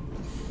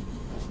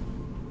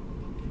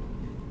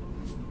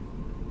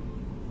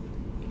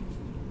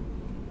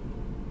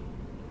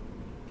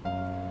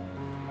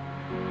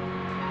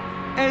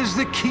 As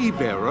the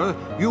key-bearer,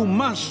 you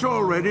must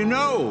already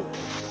know.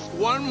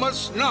 One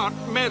must not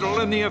meddle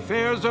in the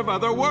affairs of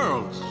other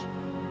worlds.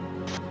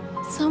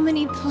 So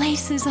many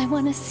places I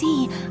want to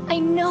see. I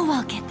know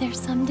I'll get there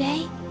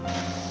someday.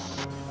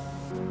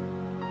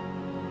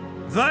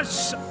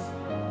 Thus,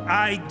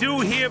 I do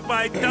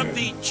hereby dub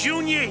the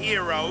junior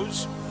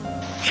heroes.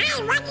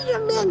 Hey, what do you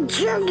mean,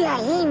 junior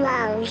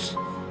heroes?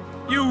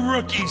 You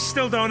rookies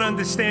still don't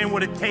understand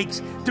what it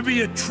takes to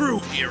be a true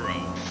hero.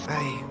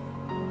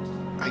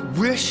 I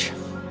wish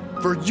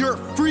for your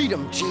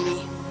freedom,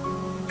 Genie.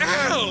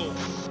 Ow!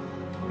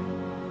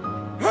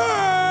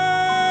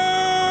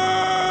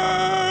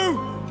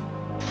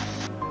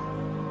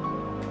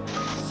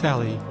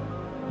 Sally,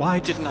 why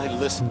didn't I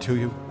listen to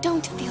you?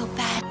 Don't feel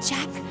bad,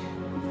 Jack.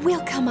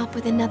 We'll come up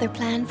with another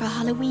plan for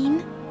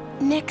Halloween.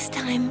 Next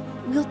time,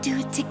 we'll do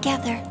it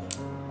together.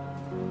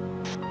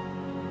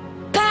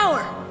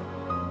 Power!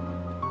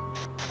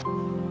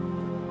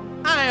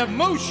 I have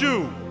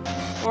Mushu!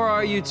 Or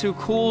are you too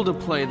cool to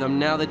play them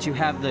now that you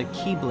have the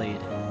Keyblade?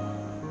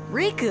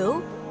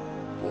 Riku?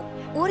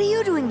 What are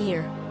you doing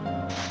here?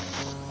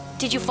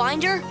 Did you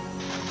find her?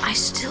 I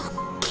still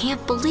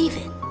can't believe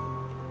it.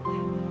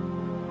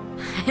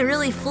 I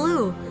really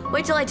flew.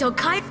 Wait till I tell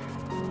Kai.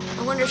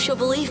 I wonder if she'll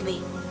believe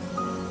me.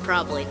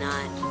 Probably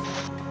not.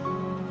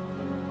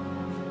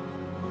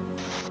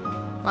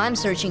 I'm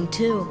searching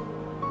too.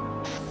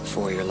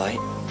 For your light.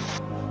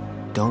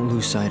 Don't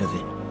lose sight of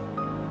it.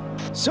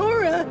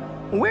 Sora,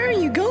 where are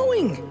you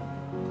going?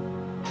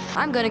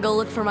 I'm gonna go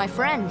look for my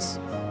friends.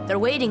 They're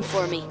waiting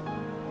for me.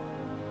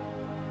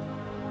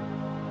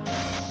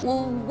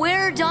 Well,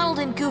 where are Donald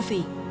and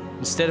Goofy?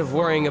 Instead of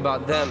worrying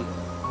about them,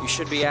 you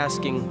should be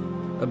asking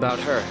about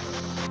her.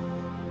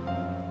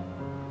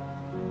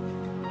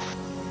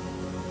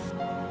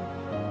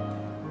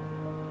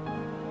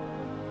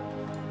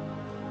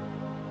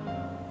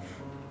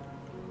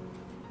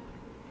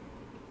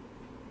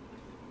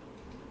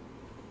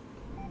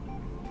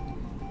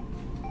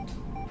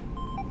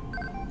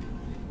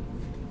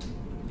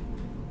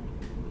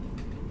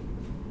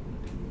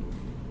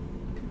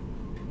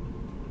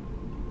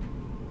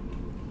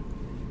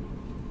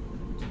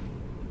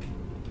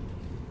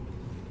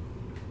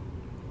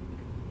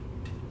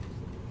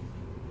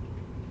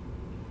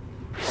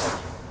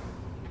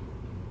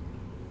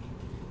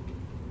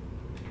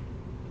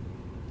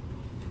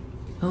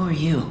 Who are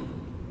you?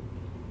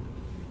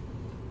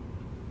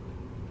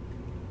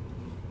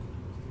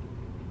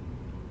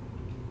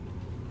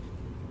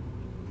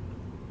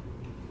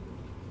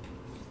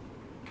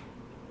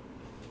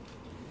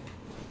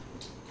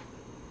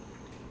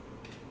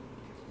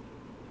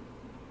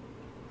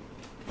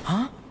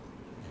 Huh?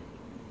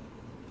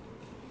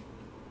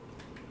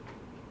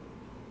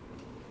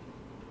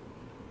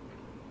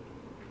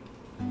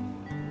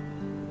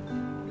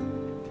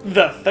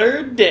 The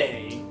third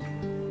day.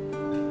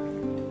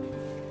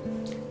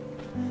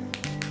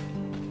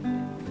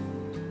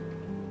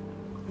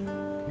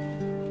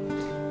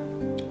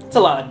 It's a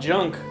lot of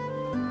junk.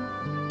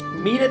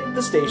 Meet at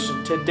the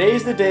station.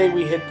 Today's the day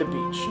we hit the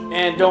beach.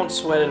 And don't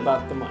sweat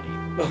about the money.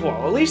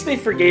 Well, at least they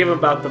forgave him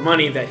about the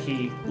money that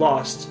he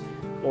lost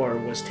or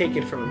was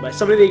taken from him by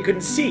somebody they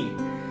couldn't see.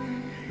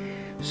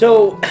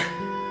 So,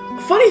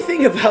 funny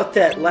thing about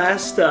that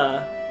last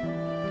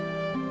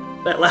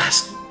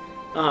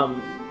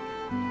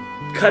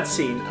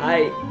cutscene,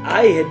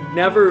 I had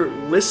never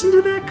listened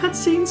to that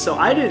cutscene, so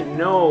I didn't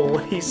know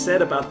what he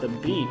said about the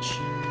beach.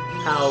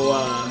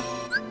 How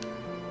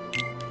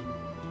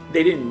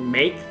they didn't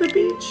make the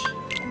beach?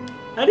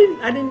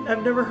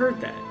 I've never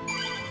heard that.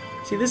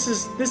 See, this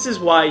is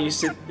why you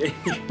sit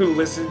you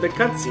listen to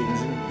cutscenes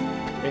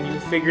and you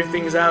figure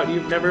things out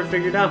you've never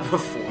figured out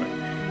before.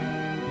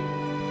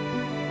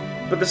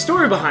 But the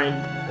story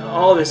behind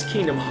all this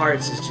Kingdom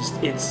Hearts is just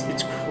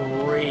it's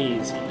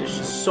crazy. There's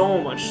just so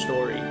much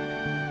story.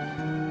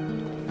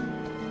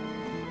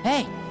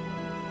 Hey,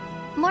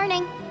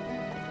 Morning.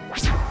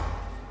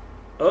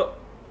 Oh.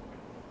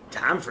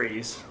 Time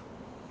freeze.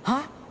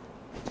 Huh?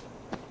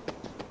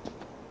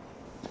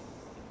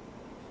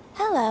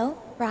 Hello,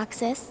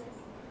 Roxas.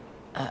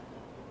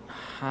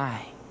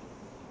 Hi.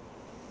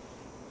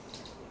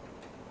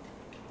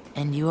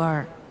 And you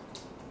are...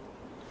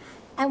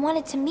 I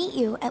wanted to meet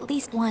you at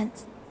least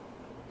once.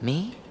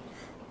 me?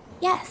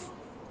 Yes,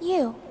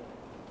 you.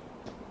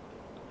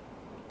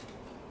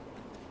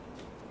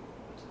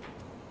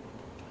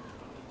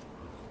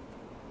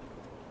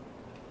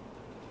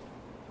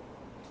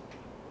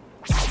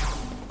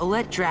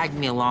 Olette dragged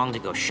me along to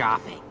go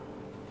shopping.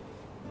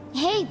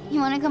 Hey, you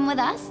want to come with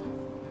us?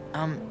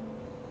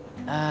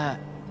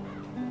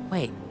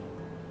 Wait.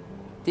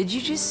 Did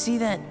you just see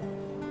that?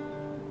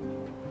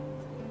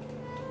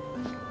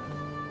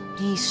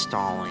 He's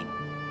stalling.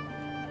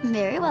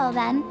 Very well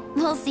then.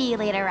 We'll see you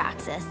later,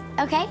 Roxas.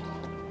 Okay?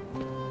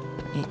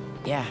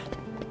 Yeah.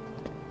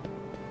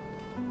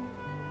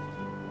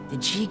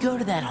 Did she go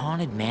to that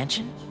haunted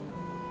mansion?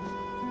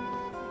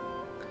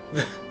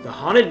 The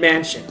haunted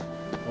mansion.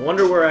 I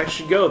wonder where I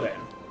should go then.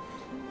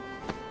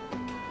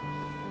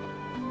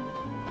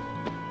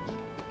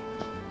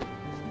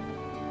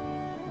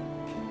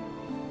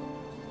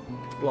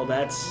 Well,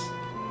 that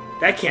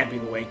can't be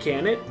the way,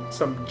 can it?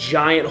 Some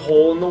giant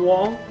hole in the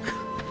wall?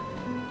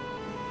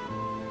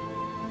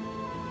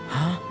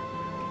 Huh?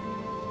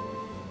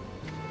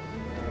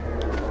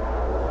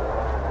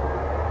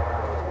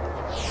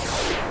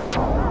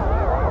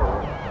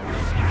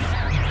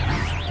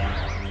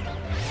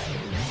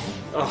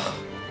 Ugh.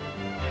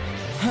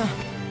 Huh.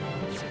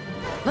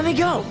 Let me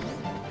go!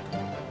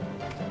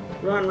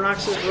 Run,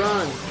 Roxas,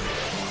 run!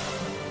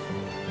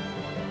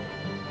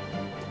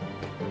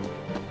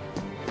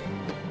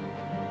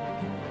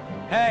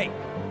 Hey,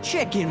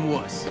 chicken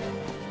wuss.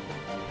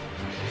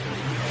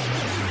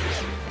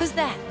 Who's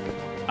that?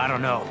 I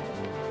don't know,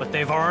 but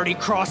they've already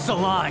crossed the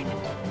line.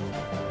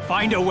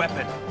 Find a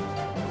weapon.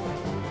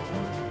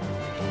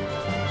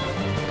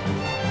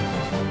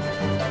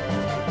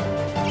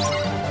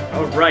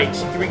 Alright,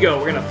 here we go.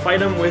 We're gonna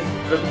fight him with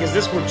the... because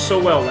this worked so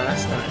well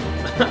last time.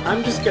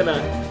 I'm just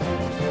gonna...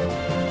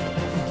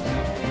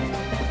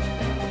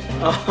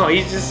 Oh,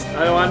 he's just...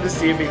 I wanted to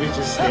see if he was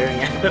just staring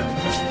at him.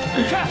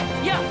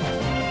 Yeah!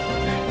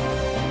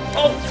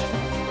 Oh!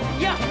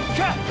 Yeah!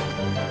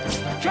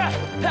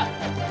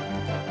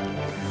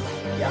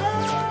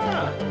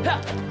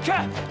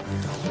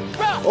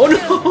 Oh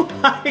no!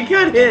 I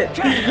got hit!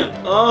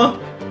 Oh!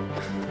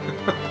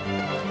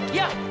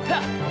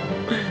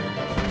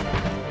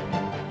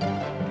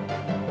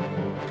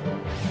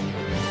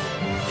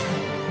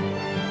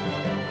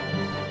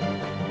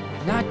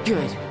 Not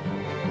good.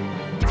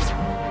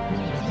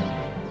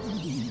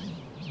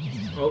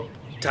 Oh,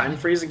 time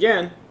freeze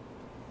again.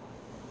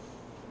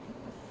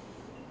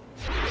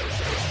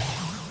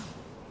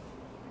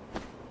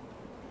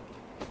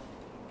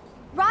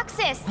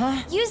 Roxas!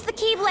 Huh? Use the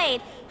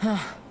Keyblade! Huh?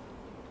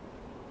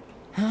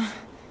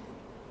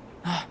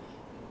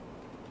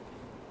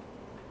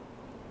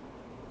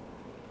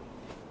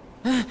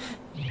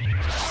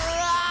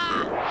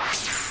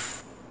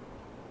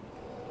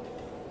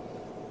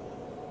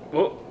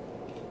 Oh.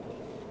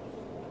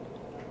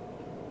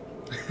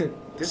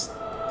 This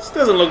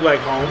doesn't look like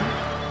home.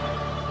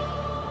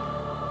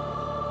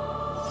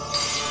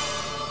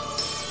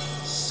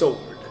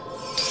 Sword.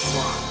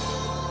 Wand.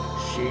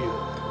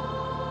 Shield.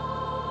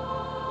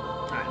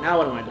 Alright, now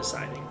what am I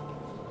deciding?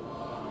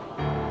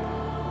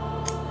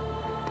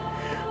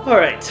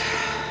 Alright.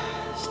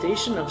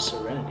 Station of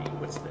Serenity.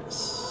 What's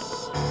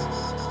this?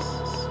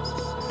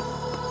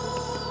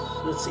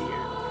 Let's see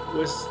here.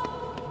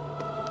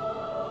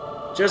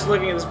 Just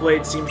looking at this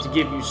blade seems to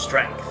give you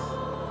strength.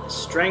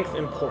 Strength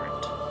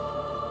important.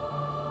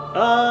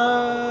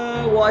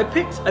 Well, I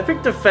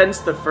picked defense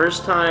the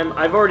first time.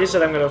 I've already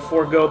said I'm gonna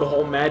forego the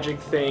whole magic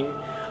thing.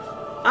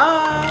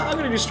 I'm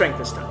gonna do strength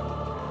this time.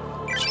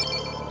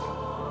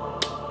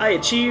 I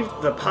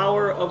achieved the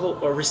power of,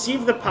 or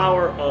received the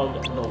power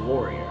of the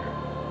warrior.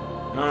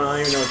 I don't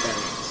even know what that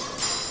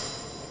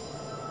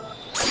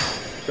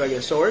means. Do I get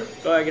a sword?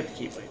 Oh, I get the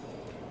keyblade.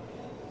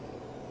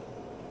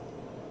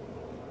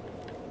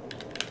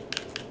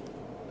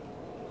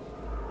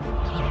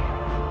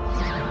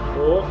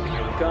 Oh,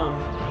 here we come.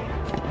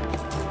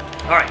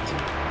 Alright,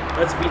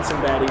 let's beat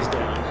some baddies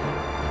down.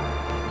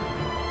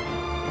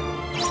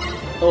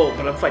 Oh,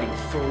 but I'm fighting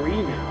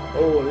 3 now.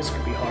 Oh, this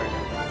could be hard.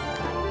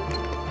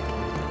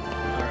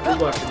 Alright, we'll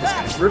go after this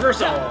guy.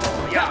 Reversal!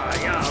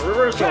 Yeah,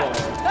 reversal!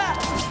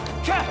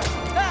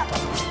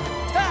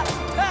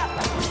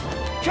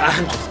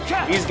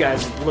 These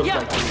guys look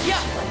like they're...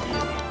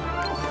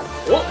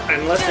 Oh,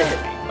 unless they hit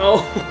me.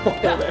 Oh,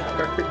 that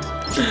hurt.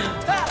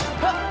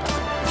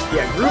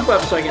 Yeah, group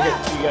up so I can hit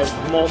you guys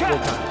multiple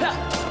times.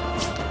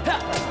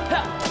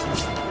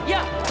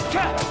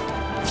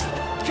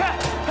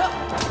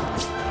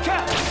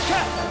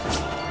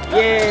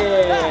 Yeah!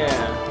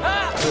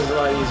 It was a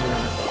lot easier than I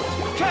thought.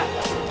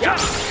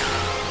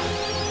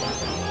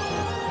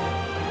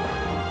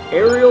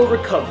 Aerial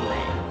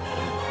recovery.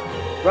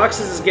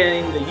 Roxas is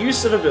getting the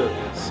use of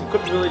abilities.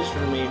 Equip abilities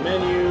from the main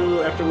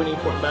menu. After winning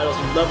important battles,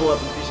 you level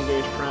up, increasing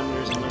various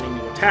parameters and learning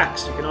new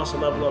attacks. You can also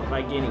level up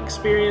by gaining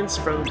experience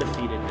from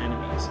defeated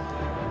enemies.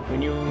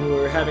 When you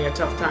are having a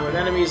tough time with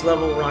enemies,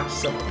 level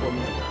Roxas up before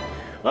moving on.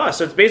 Ah,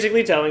 so it's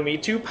basically telling me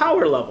to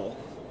power level.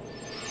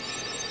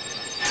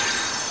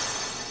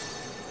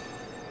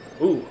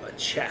 Ooh, a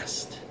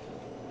chest.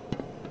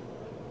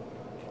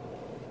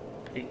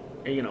 Hey,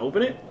 are you gonna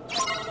open it?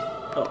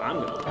 Oh, I'm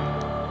gonna open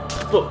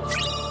it. Book.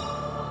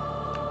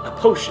 A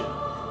potion.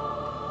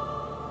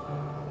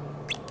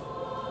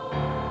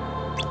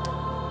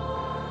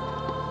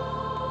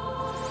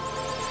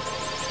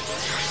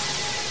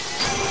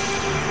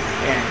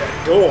 And a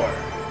door.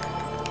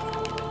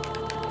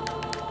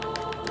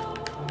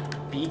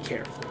 Be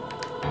careful.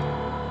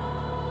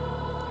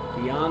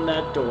 Beyond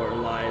that door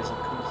lies a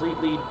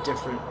completely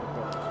different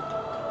world.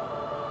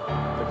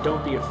 But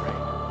don't be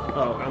afraid.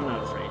 Oh, I'm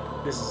not afraid.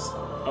 This is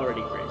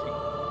already crazy.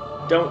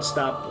 Don't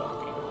stop walking.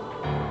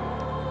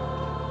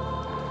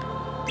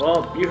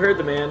 Well, you heard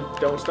the man.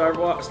 Don't stop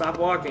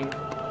walking.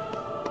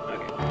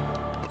 Okay.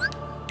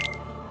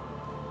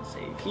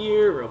 Save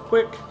here real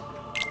quick.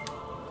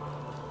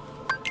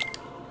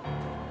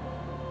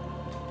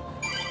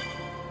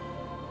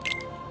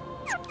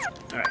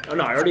 Alright. Oh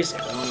no, I already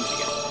saved. I don't need to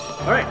get it.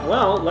 Alright,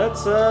 well,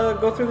 let's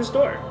go through this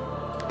door.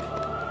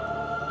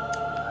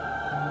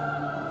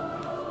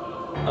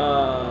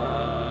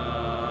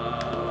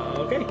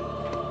 Okay.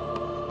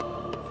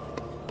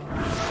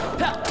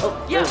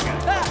 Oh, there's a guy.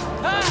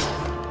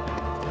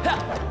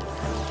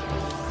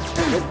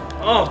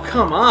 Oh,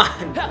 come on!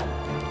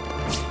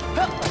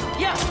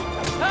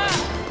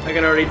 I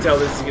can already tell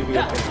this is gonna be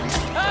a thing.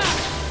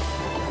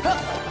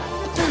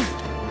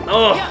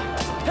 Oh!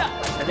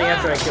 I think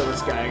after I kill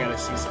this guy, I gotta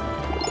see something.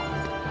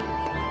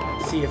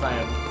 See if I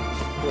have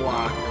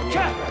block or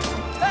whatever.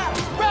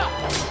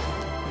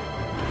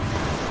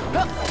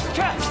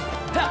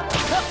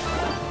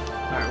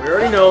 Alright, we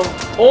already know.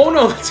 Oh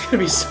no, that's gonna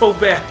be so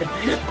bad.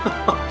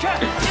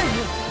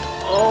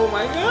 Oh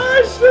my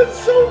gosh, that's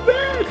so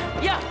bad!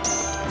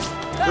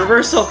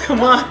 Reversal,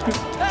 come on!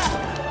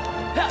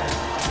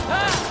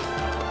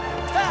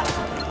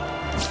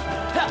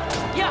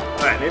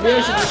 Alright, maybe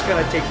I should just kind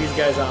of take these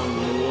guys on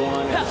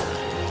one.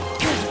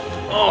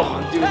 Oh,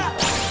 I'm doing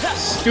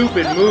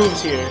stupid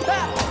moves here.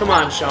 Come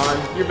on, Sean,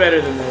 you're better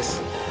than this.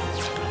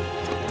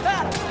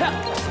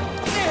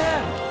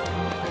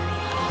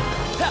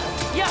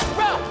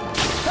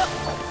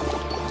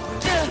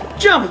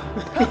 Jump!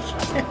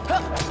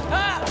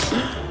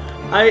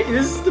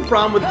 This is the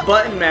problem with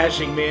button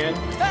mashing, man.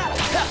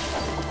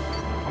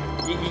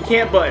 You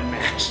can't button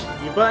mash.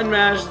 You button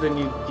mash, then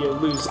you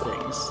lose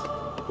things.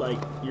 Like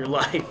your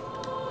life.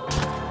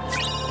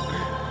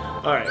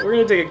 Alright, we're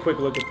gonna take a quick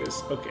look at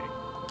this. Okay.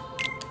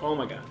 Oh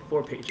my god,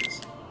 4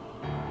 pages.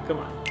 Come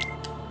on.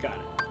 Got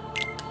it.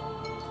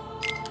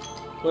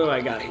 What do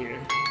I got here?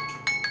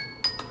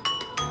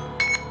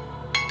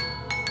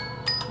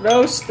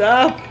 No,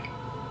 stop!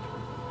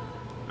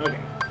 Okay.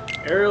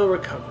 Aerial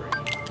recovery.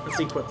 Let's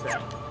equip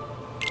that.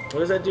 What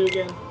does that do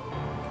again?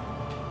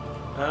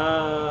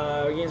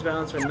 Regains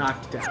balance when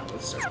knocked down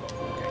with circle.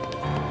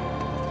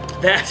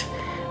 Okay.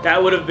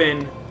 That would have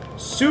been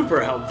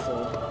super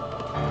helpful.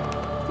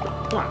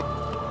 Come on.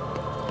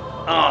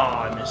 Oh,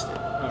 I missed it.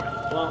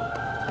 Alright, well.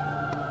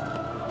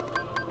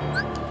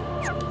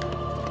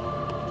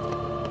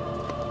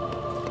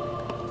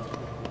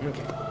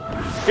 Okay.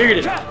 Figured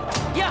it out.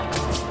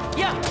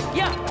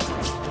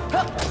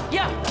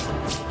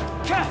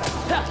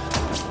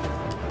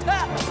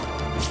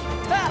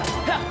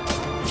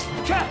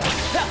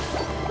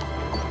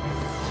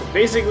 So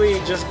basically,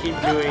 just keep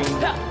doing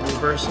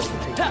reversal to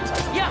take these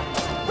out.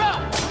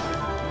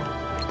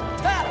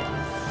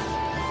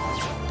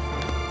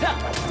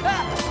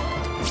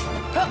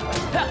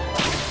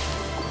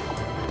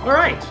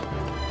 Alright.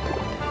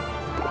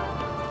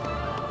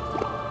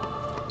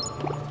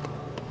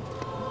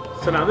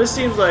 So now this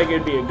seems like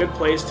it'd be a good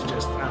place to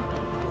just, I don't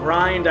know,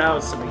 grind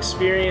out some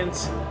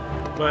experience,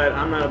 but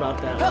I'm not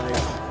about that life.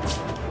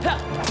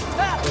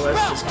 So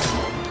let's just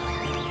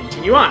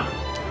continue on.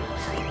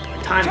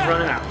 Time's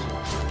running out.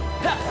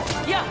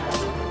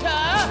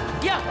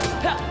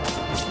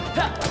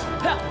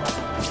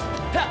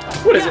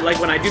 What is it, like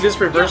when I do this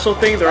reversal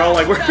thing, they're all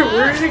like, where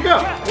did he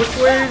go? Which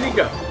way did he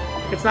go?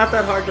 It's not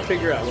that hard to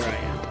figure out where I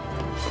am.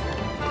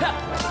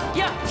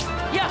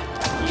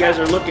 You guys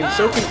are looking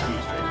so confused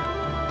right now.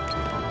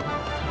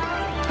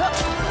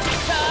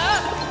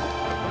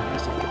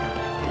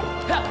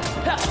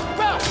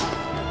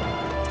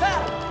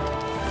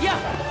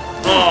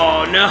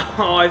 Oh no,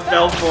 I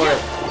fell for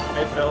it.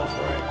 I fell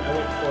for it. I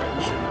went for it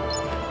and shouldn't.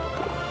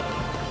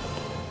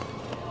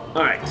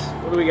 Alright,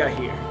 what do we got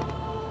here?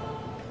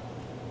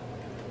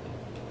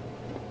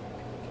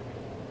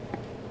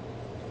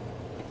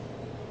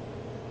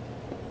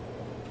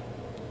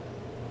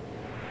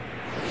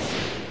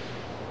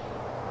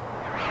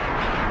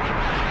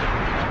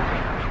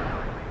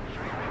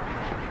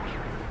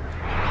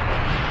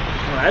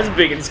 That's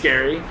big and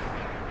scary.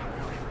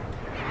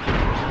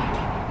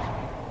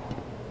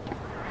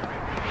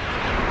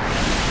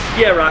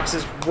 Yeah,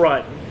 Roxas,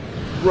 run.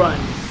 Run.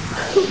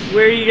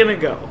 Where are you gonna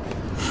go?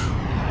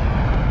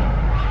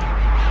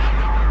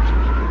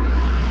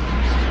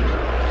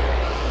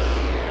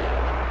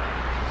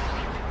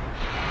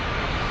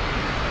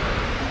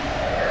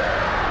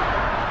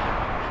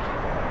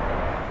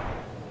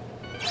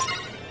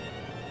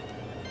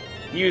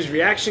 Use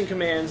reaction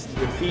commands to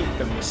defeat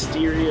the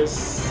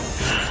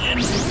mysterious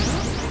enemy.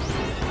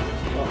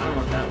 Oh, I don't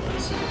know what that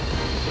was.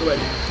 What do I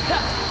do?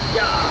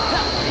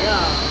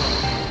 Yeah!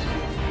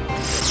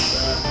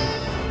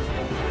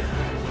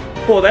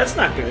 Oh, that's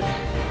not good.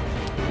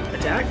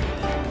 Attack?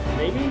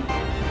 Maybe?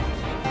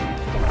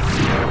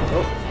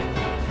 Oh.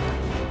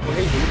 Oh,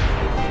 hey, dude.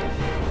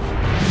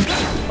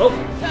 Oh!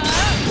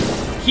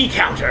 Key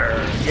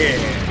counter! Yeah,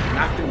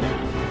 knocked him down.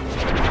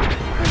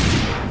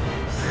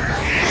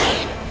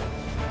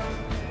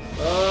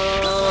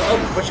 Oh,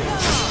 push it.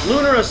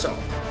 Lunar Assault.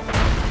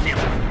 Nail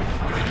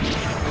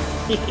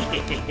it.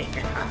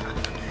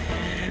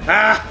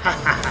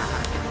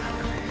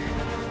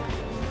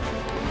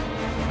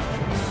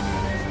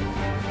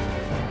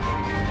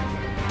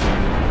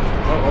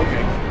 Oh,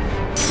 okay.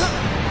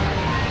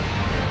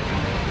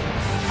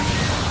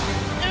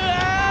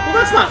 Well,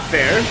 that's not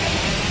fair.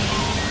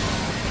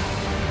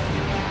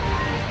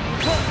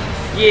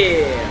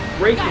 Yeah,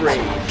 break rage.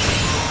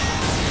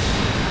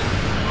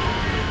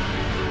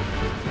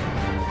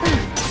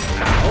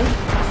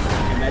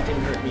 That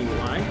didn't hurt me.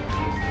 Why?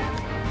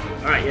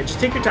 Alright, yeah, just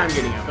take your time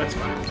getting up. That's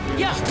fine.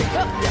 Yeah, just take it.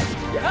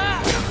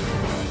 Yeah.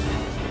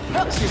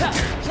 Let's use it.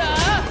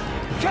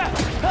 Okay.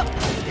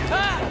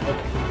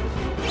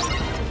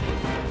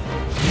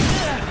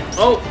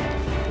 Oh!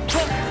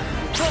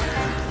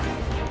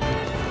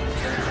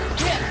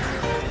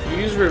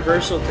 Use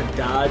reversal to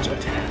dodge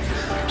attacks.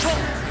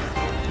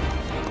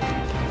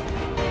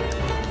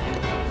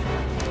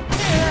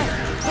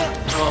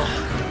 Oh.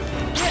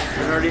 I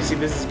can already see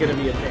this is gonna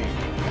be a pain.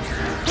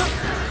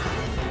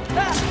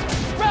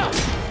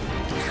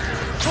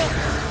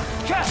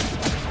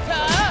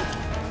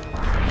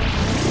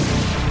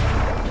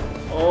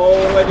 Oh,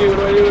 what do I do? What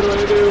do I do? What do I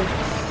do?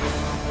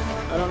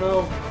 I don't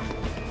know.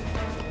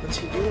 What's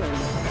he doing?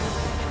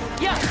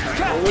 Right,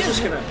 well, we're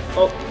just gonna...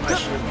 Oh, I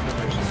should have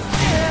reversed.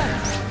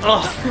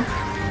 Oh!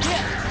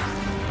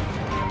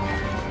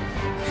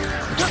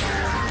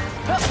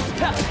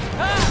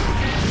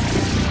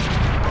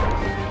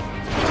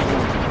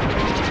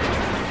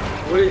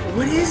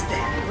 What is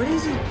that? What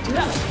is he doing? Is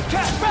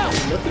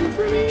he looking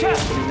for me? Did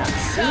he not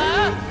see me?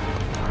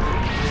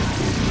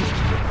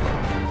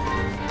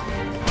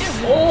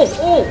 Oh!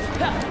 Oh!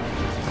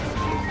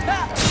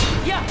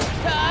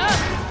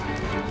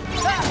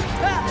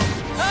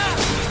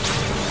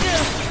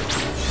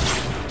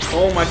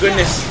 Oh my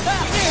goodness!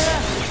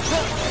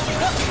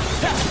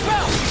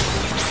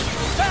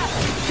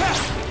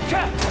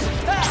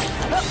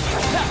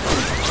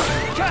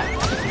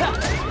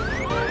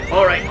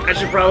 Alright, I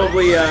should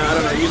probably, I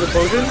don't know, use a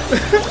potion?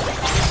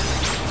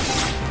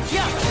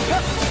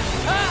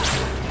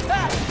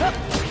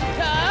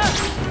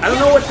 I don't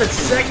know what the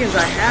seconds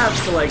I have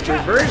to, like,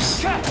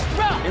 reverse.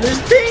 And there's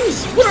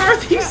things! What are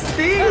these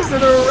things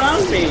that are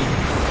around me?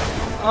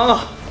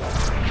 Oh.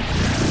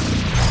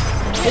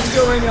 What's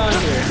going on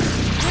here?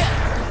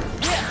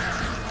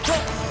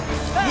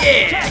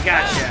 Yeah,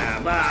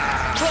 gotcha!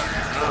 Bah.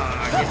 Oh,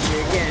 I'll get you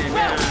again.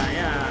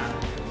 Yeah.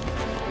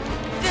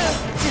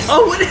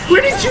 Oh,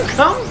 where did you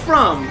come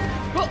from?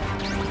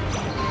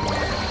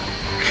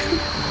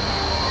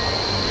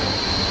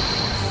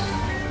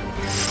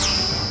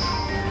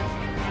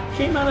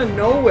 Came out of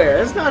nowhere.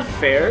 That's not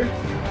fair.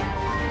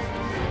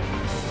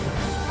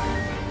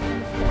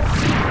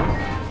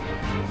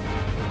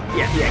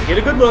 Yeah, get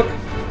a good look.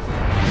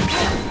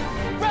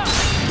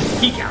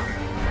 Key counter.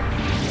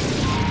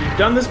 You've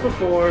done this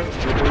before.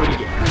 We'll do it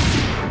again.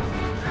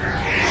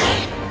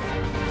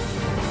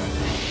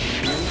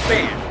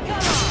 Bam.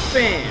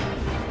 Bam.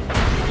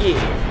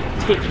 Yeah.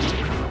 Take it.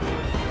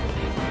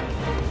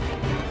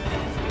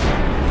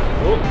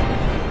 Oh.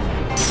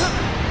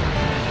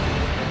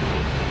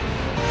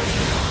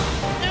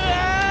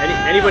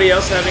 Anybody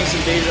else having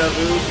some deja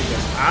vu?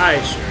 Because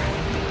I sure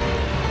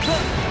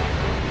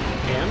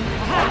am.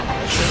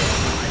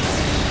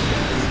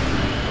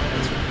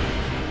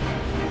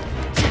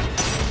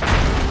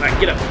 Alright,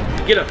 get up.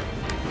 Get up.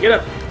 Get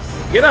up.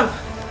 Get up.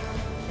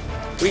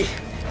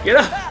 Get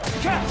up.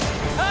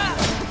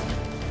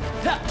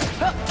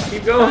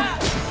 Keep going.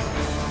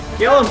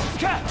 Kill him.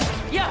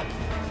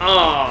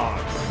 Oh,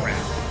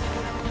 crap.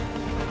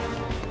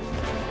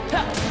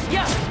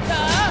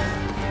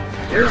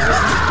 Where's this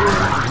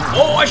doing?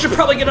 Oh, I should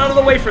probably get out of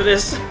the way for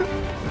this. I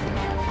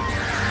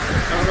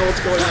don't know what's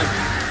going on.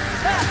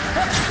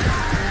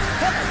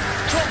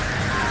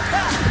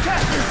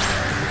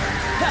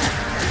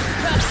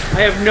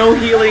 I have no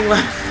healing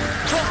left.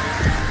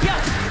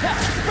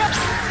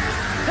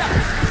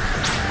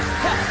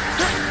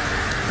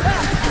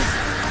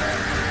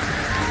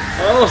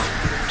 Oh,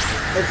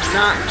 it's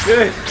not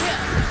good.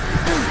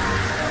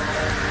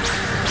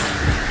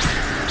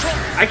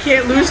 I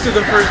can't lose to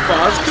the first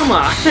boss. Come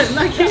on,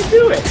 I can't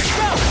do it.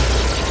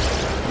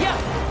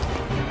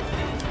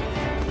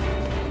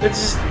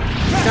 That's just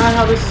not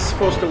how this is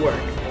supposed to work.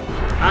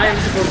 I am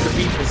supposed to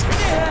beat this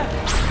guy.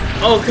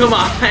 Oh, come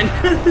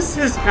on. This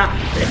is not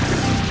fair.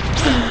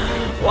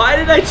 Why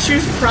did I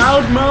choose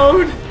proud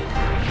mode?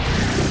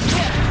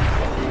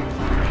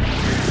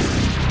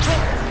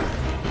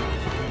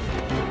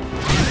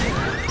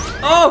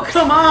 Oh,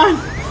 come on.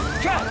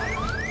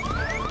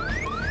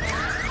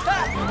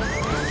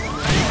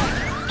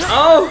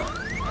 Oh.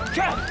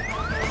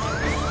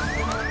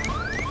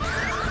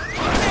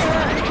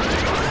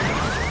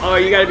 Oh,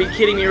 you gotta be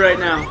kidding me right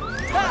now.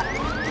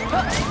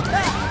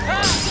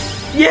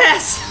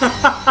 Yes!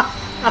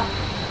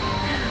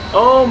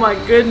 Oh my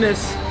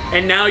goodness.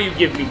 And now you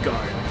give me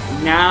guard.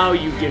 Now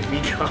you give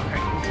me guard.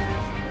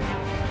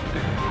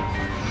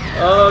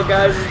 Oh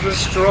guys, it's the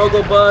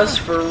struggle bus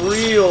for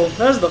real.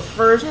 That's the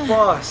first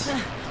boss.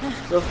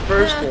 The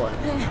first one.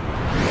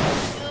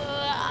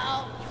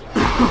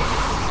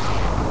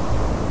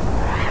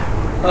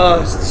 Oh,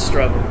 it's the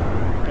struggle.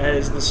 That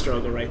is the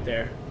struggle right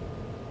there.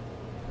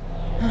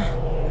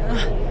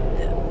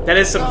 That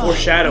is some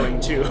foreshadowing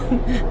too.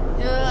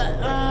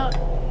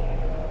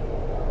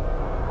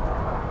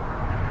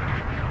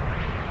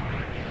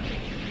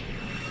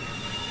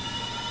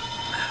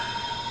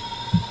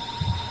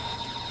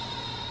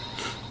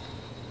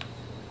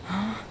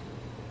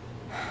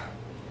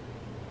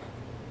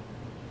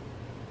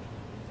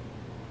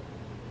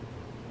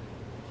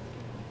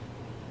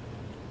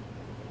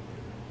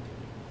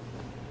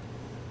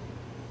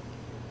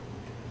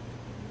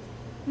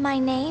 My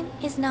name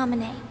is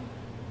Naminé.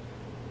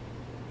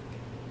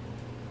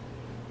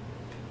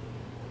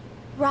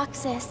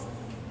 Roxas.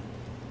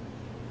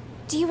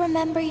 Do you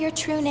remember your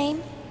true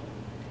name?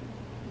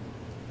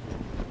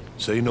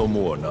 Say no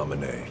more,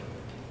 Naminé.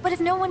 But if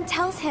no one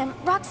tells him,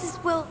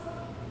 Roxas will...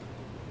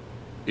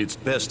 It's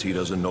best he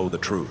doesn't know the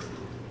truth.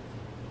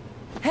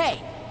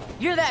 Hey,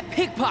 you're that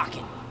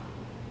pickpocket.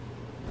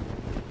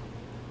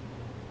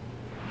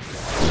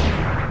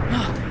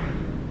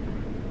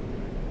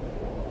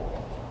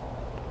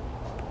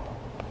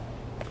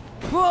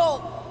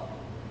 Whoa!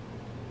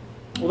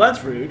 Well,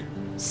 that's rude.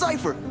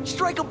 Cypher,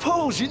 strike a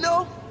pose, you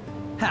know?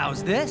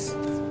 How's this?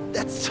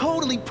 That's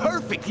totally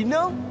perfect, you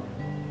know?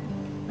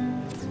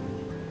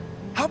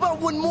 How about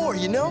one more,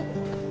 you know?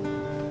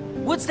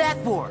 What's that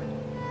for?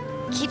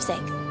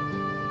 Keepsake.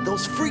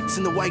 Those freaks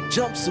in the white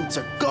jumpsuits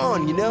are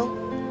gone, you know?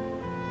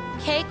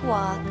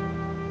 Cakewalk.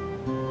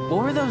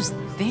 What were those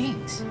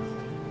things?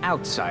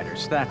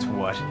 Outsiders, that's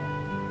what.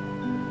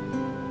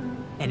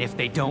 And if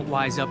they don't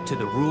wise up to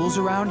the rules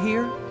around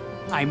here,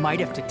 I might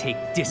have to take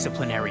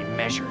disciplinary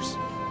measures.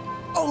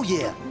 Oh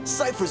yeah,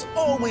 Cypher's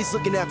always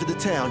looking after the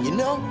town, you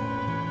know?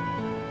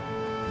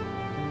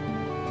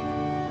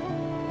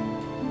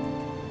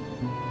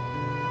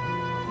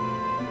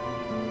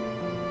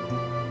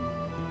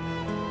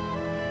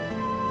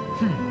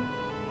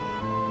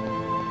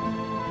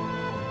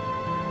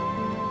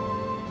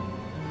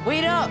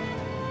 Wait up!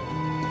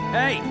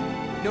 Hey,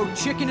 no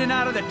chickening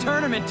out of the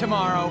tournament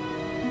tomorrow.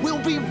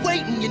 We'll be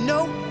waiting, you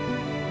know?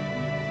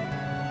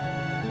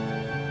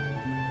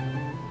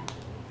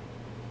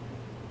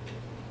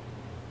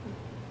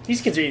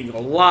 These kids are eating a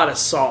lot of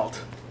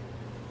salt.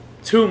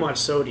 Too much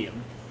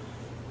sodium.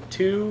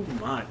 Too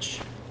much.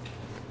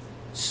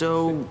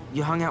 So,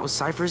 you hung out with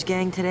Cypher's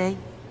gang today?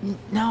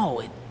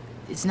 No,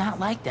 it's not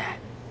like that.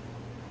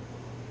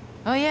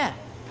 Oh yeah.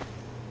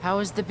 How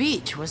was the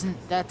beach?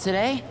 Wasn't that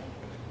today?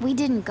 We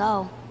didn't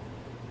go.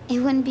 It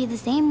wouldn't be the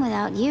same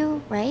without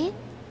you, right?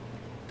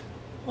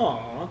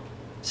 Aww.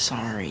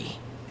 Sorry.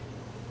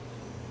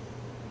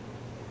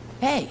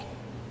 Hey,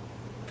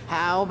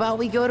 how about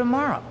we go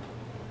tomorrow?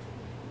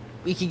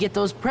 We could get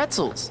those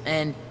pretzels,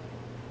 and...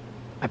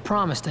 I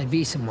promised I'd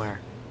be somewhere.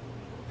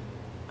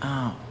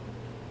 Oh.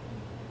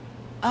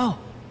 Oh.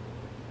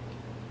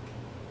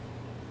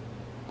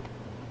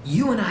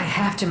 You and I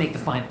have to make the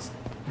finals.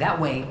 That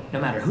way,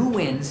 no matter who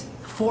wins,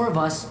 4 of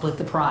us split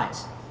the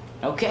prize.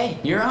 Okay,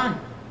 you're on.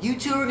 You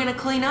two are gonna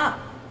clean up.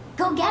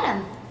 Go get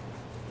him.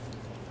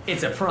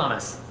 It's a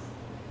promise.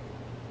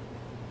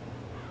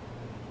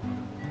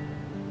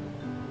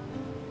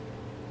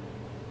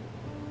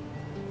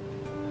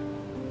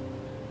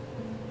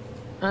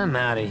 I'm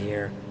out of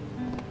here.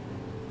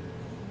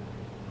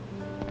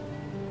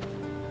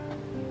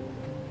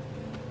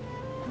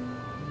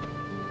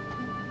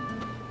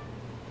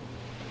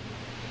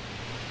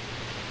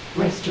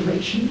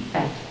 Restoration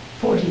at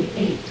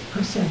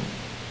 48%.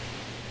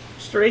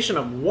 Restoration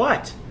of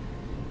what?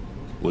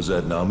 Was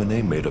that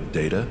Naminé made of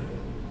data?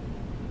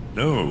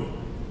 No.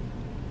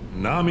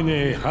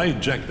 Naminé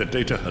hijacked the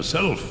data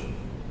herself.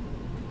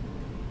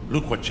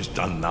 Look what she's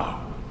done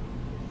now.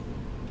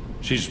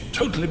 She's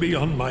totally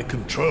beyond my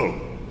control.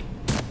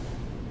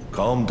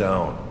 Calm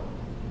down.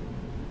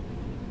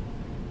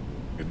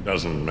 It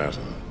doesn't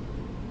matter.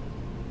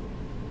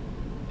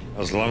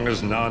 As long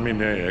as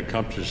Naminé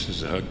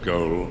accomplishes her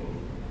goal,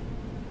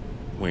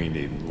 we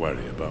needn't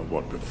worry about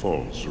what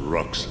befalls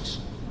Roxas.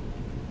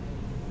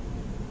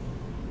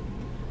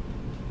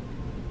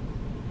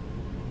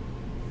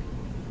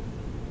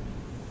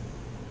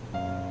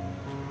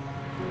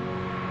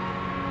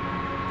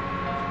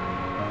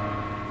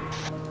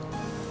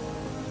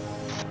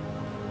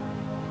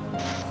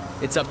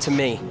 It's up to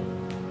me.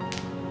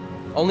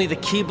 Only the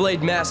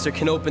Keyblade Master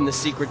can open the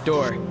secret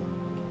door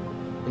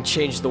and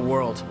change the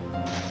world.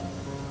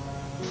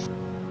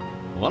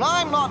 Well,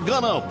 I'm not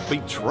gonna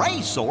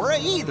betray Sora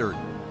either.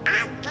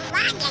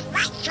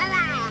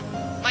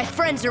 My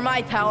friends are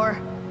my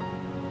power.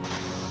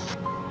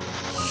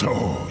 So,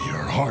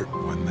 your heart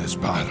won this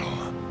battle.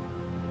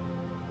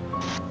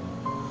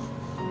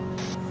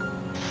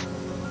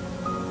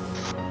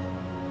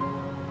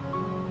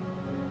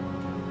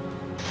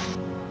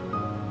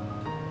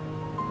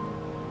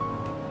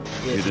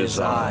 It is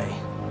I,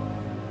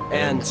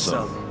 and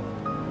some.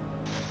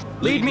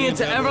 Lead me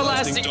into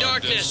everlasting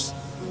darkness!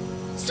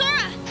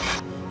 Sora!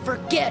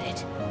 Forget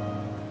it.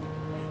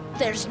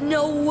 There's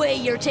no way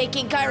you're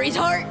taking Kairi's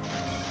heart.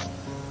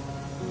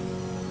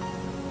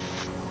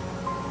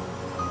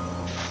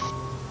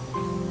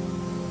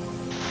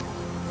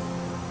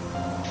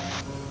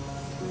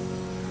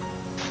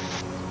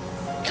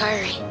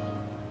 Kairi.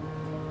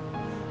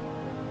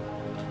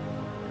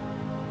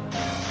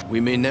 We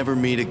may never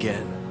meet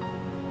again,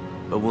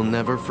 but we'll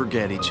never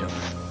forget each other.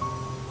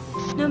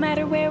 No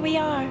matter where we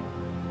are,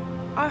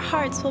 our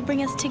hearts will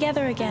bring us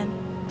together again.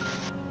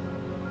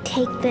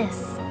 Take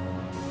this.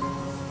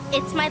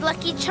 It's my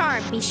lucky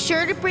charm. Be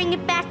sure to bring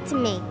it back to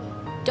me.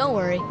 Don't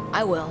worry,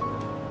 I will.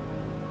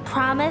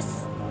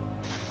 Promise?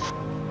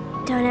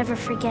 Don't ever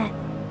forget.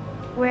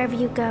 Wherever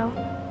you go,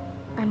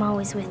 I'm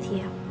always with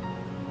you.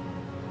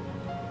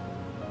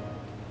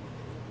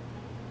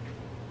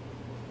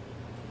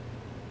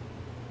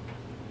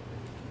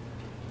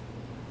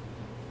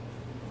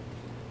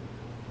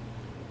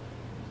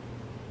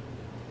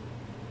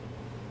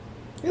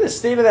 Look at the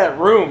state of that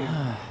room.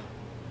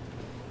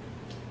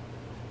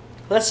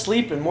 Less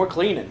sleeping, more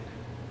cleaning.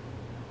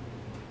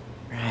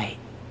 Right.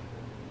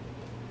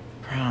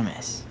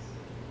 Promise.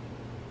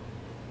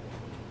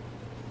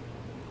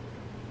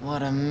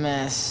 What a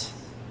mess.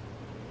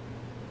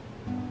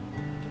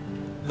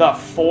 The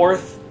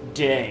fourth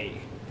day.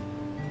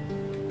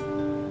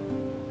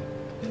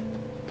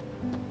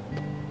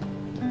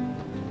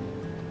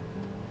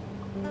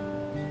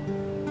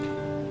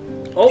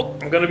 Oh,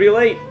 I'm gonna be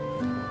late.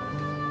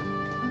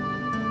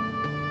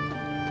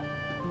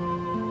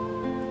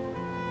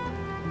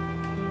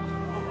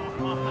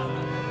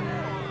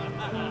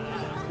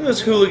 Those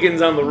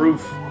hooligans on the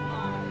roof.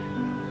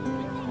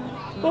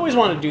 Always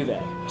want to do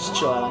that. Just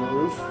chill out on the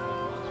roof.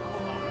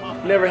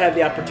 Never had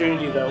the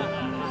opportunity though.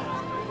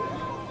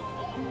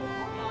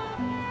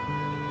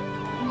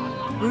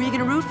 Who are you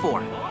gonna root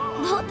for?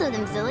 Both of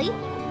them, silly.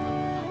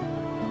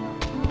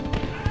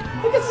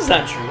 I guess it's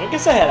not true. I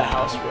guess I had a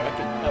house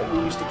where we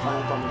used to climb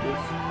up on the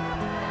roof.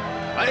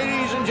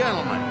 Ladies and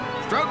gentlemen,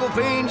 struggle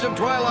fiends of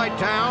Twilight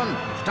Town,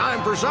 it's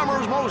time for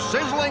summer's most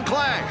sizzling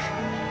clash.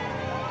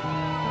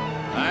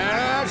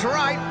 That's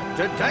right.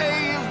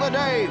 Today is the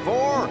day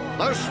for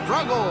the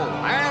struggle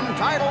and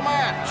title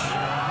match.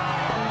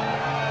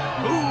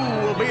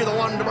 Who will be the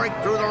one to break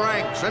through the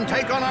ranks and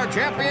take on our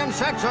champion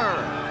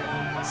Setzer?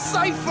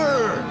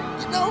 Cypher!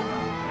 You know?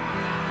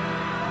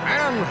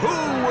 And who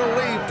will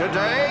leave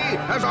today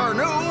as our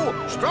new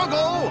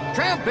struggle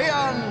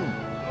champion?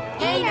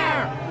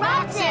 Hainer!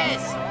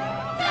 Roxas!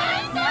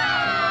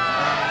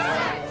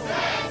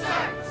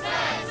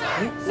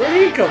 Where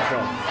did he come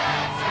from?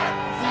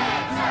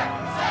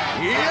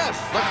 Yes,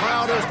 the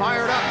crowd is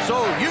fired up,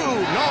 so you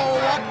know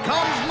what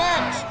comes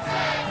next.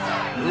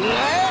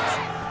 Let's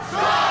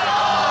struggle!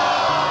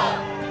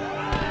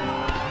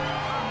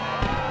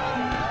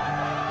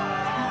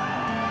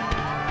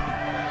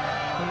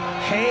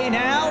 Hey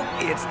now,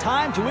 it's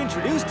time to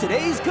introduce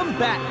today's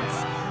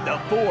combatants. The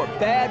 4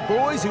 bad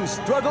boys who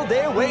struggled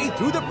their way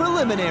through the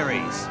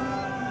preliminaries.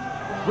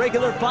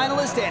 Regular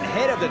finalist and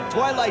head of the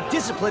Twilight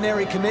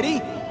Disciplinary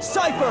Committee,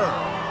 Cypher.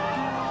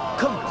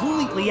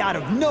 Completely out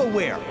of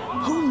nowhere.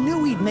 Who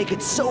knew he'd make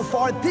it so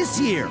far this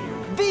year?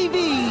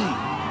 Vivi!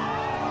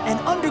 An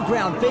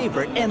underground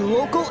favorite and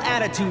local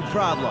attitude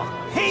problem.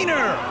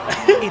 Hainer!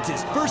 It's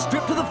his first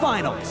trip to the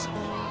finals.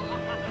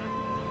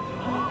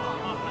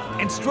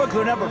 And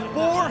struggler number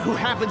 4, who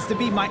happens to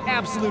be my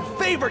absolute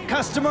favorite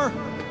customer,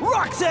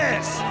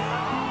 Roxas!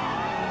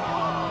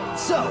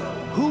 So,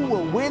 who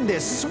will win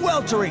this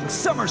sweltering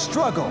summer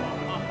struggle?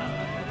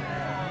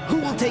 Who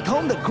will take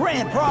home the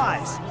grand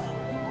prize?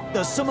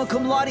 The summa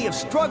cum laude of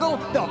struggle,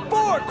 the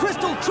 4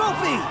 Crystal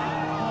Trophy!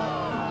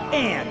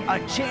 And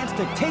a chance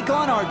to take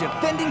on our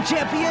defending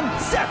champion,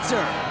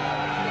 Setzer!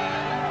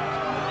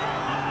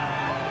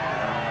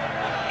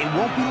 It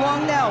won't be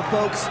long now,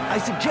 folks. I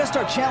suggest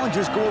our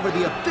challengers go over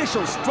the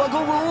official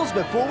struggle rules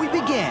before we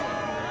begin.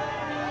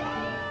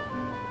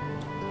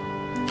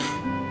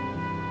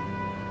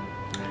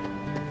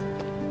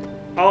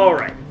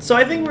 Alright, so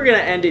I think we're gonna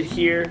end it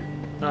here.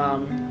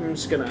 I'm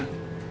just gonna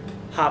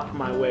hop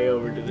my way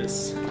over to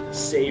this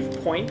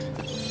save point.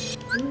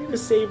 I'm gonna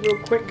save real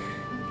quick.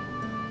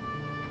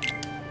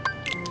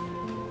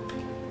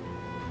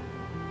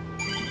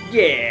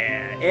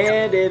 Yeah,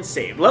 and it's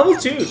saved. Level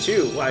 2,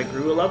 too. Well, I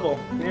grew a level.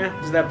 Yeah,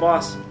 this is that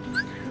boss.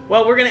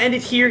 Well, we're going to end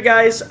it here,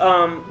 guys.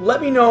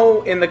 Let me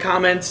know in the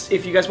comments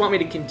if you guys want me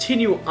to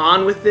continue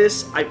on with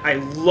this. I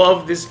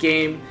love this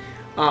game.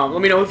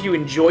 Let me know if you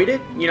enjoyed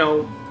it. You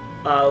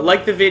know,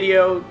 like the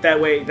video.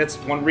 That way, that's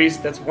one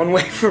reason. That's one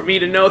way for me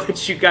to know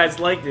that you guys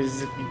liked it,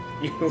 is if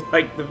you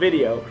like the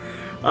video.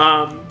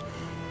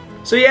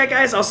 So yeah,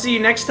 guys, I'll see you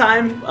next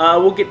time.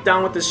 We'll get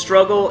down with the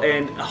struggle,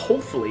 and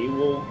hopefully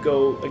we'll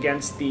go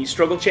against the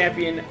struggle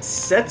champion,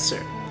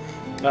 Setzer.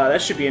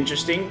 That should be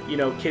interesting. You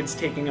know, kids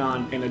taking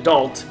on an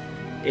adult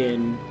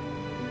in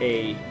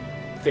a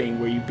thing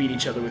where you beat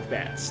each other with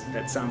bats.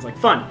 That sounds like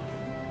fun.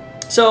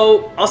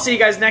 So, I'll see you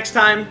guys next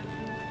time.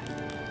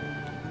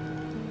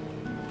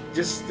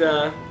 Just,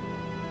 yeah.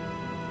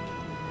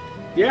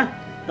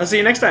 I'll see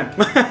you next time.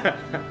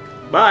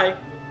 Bye.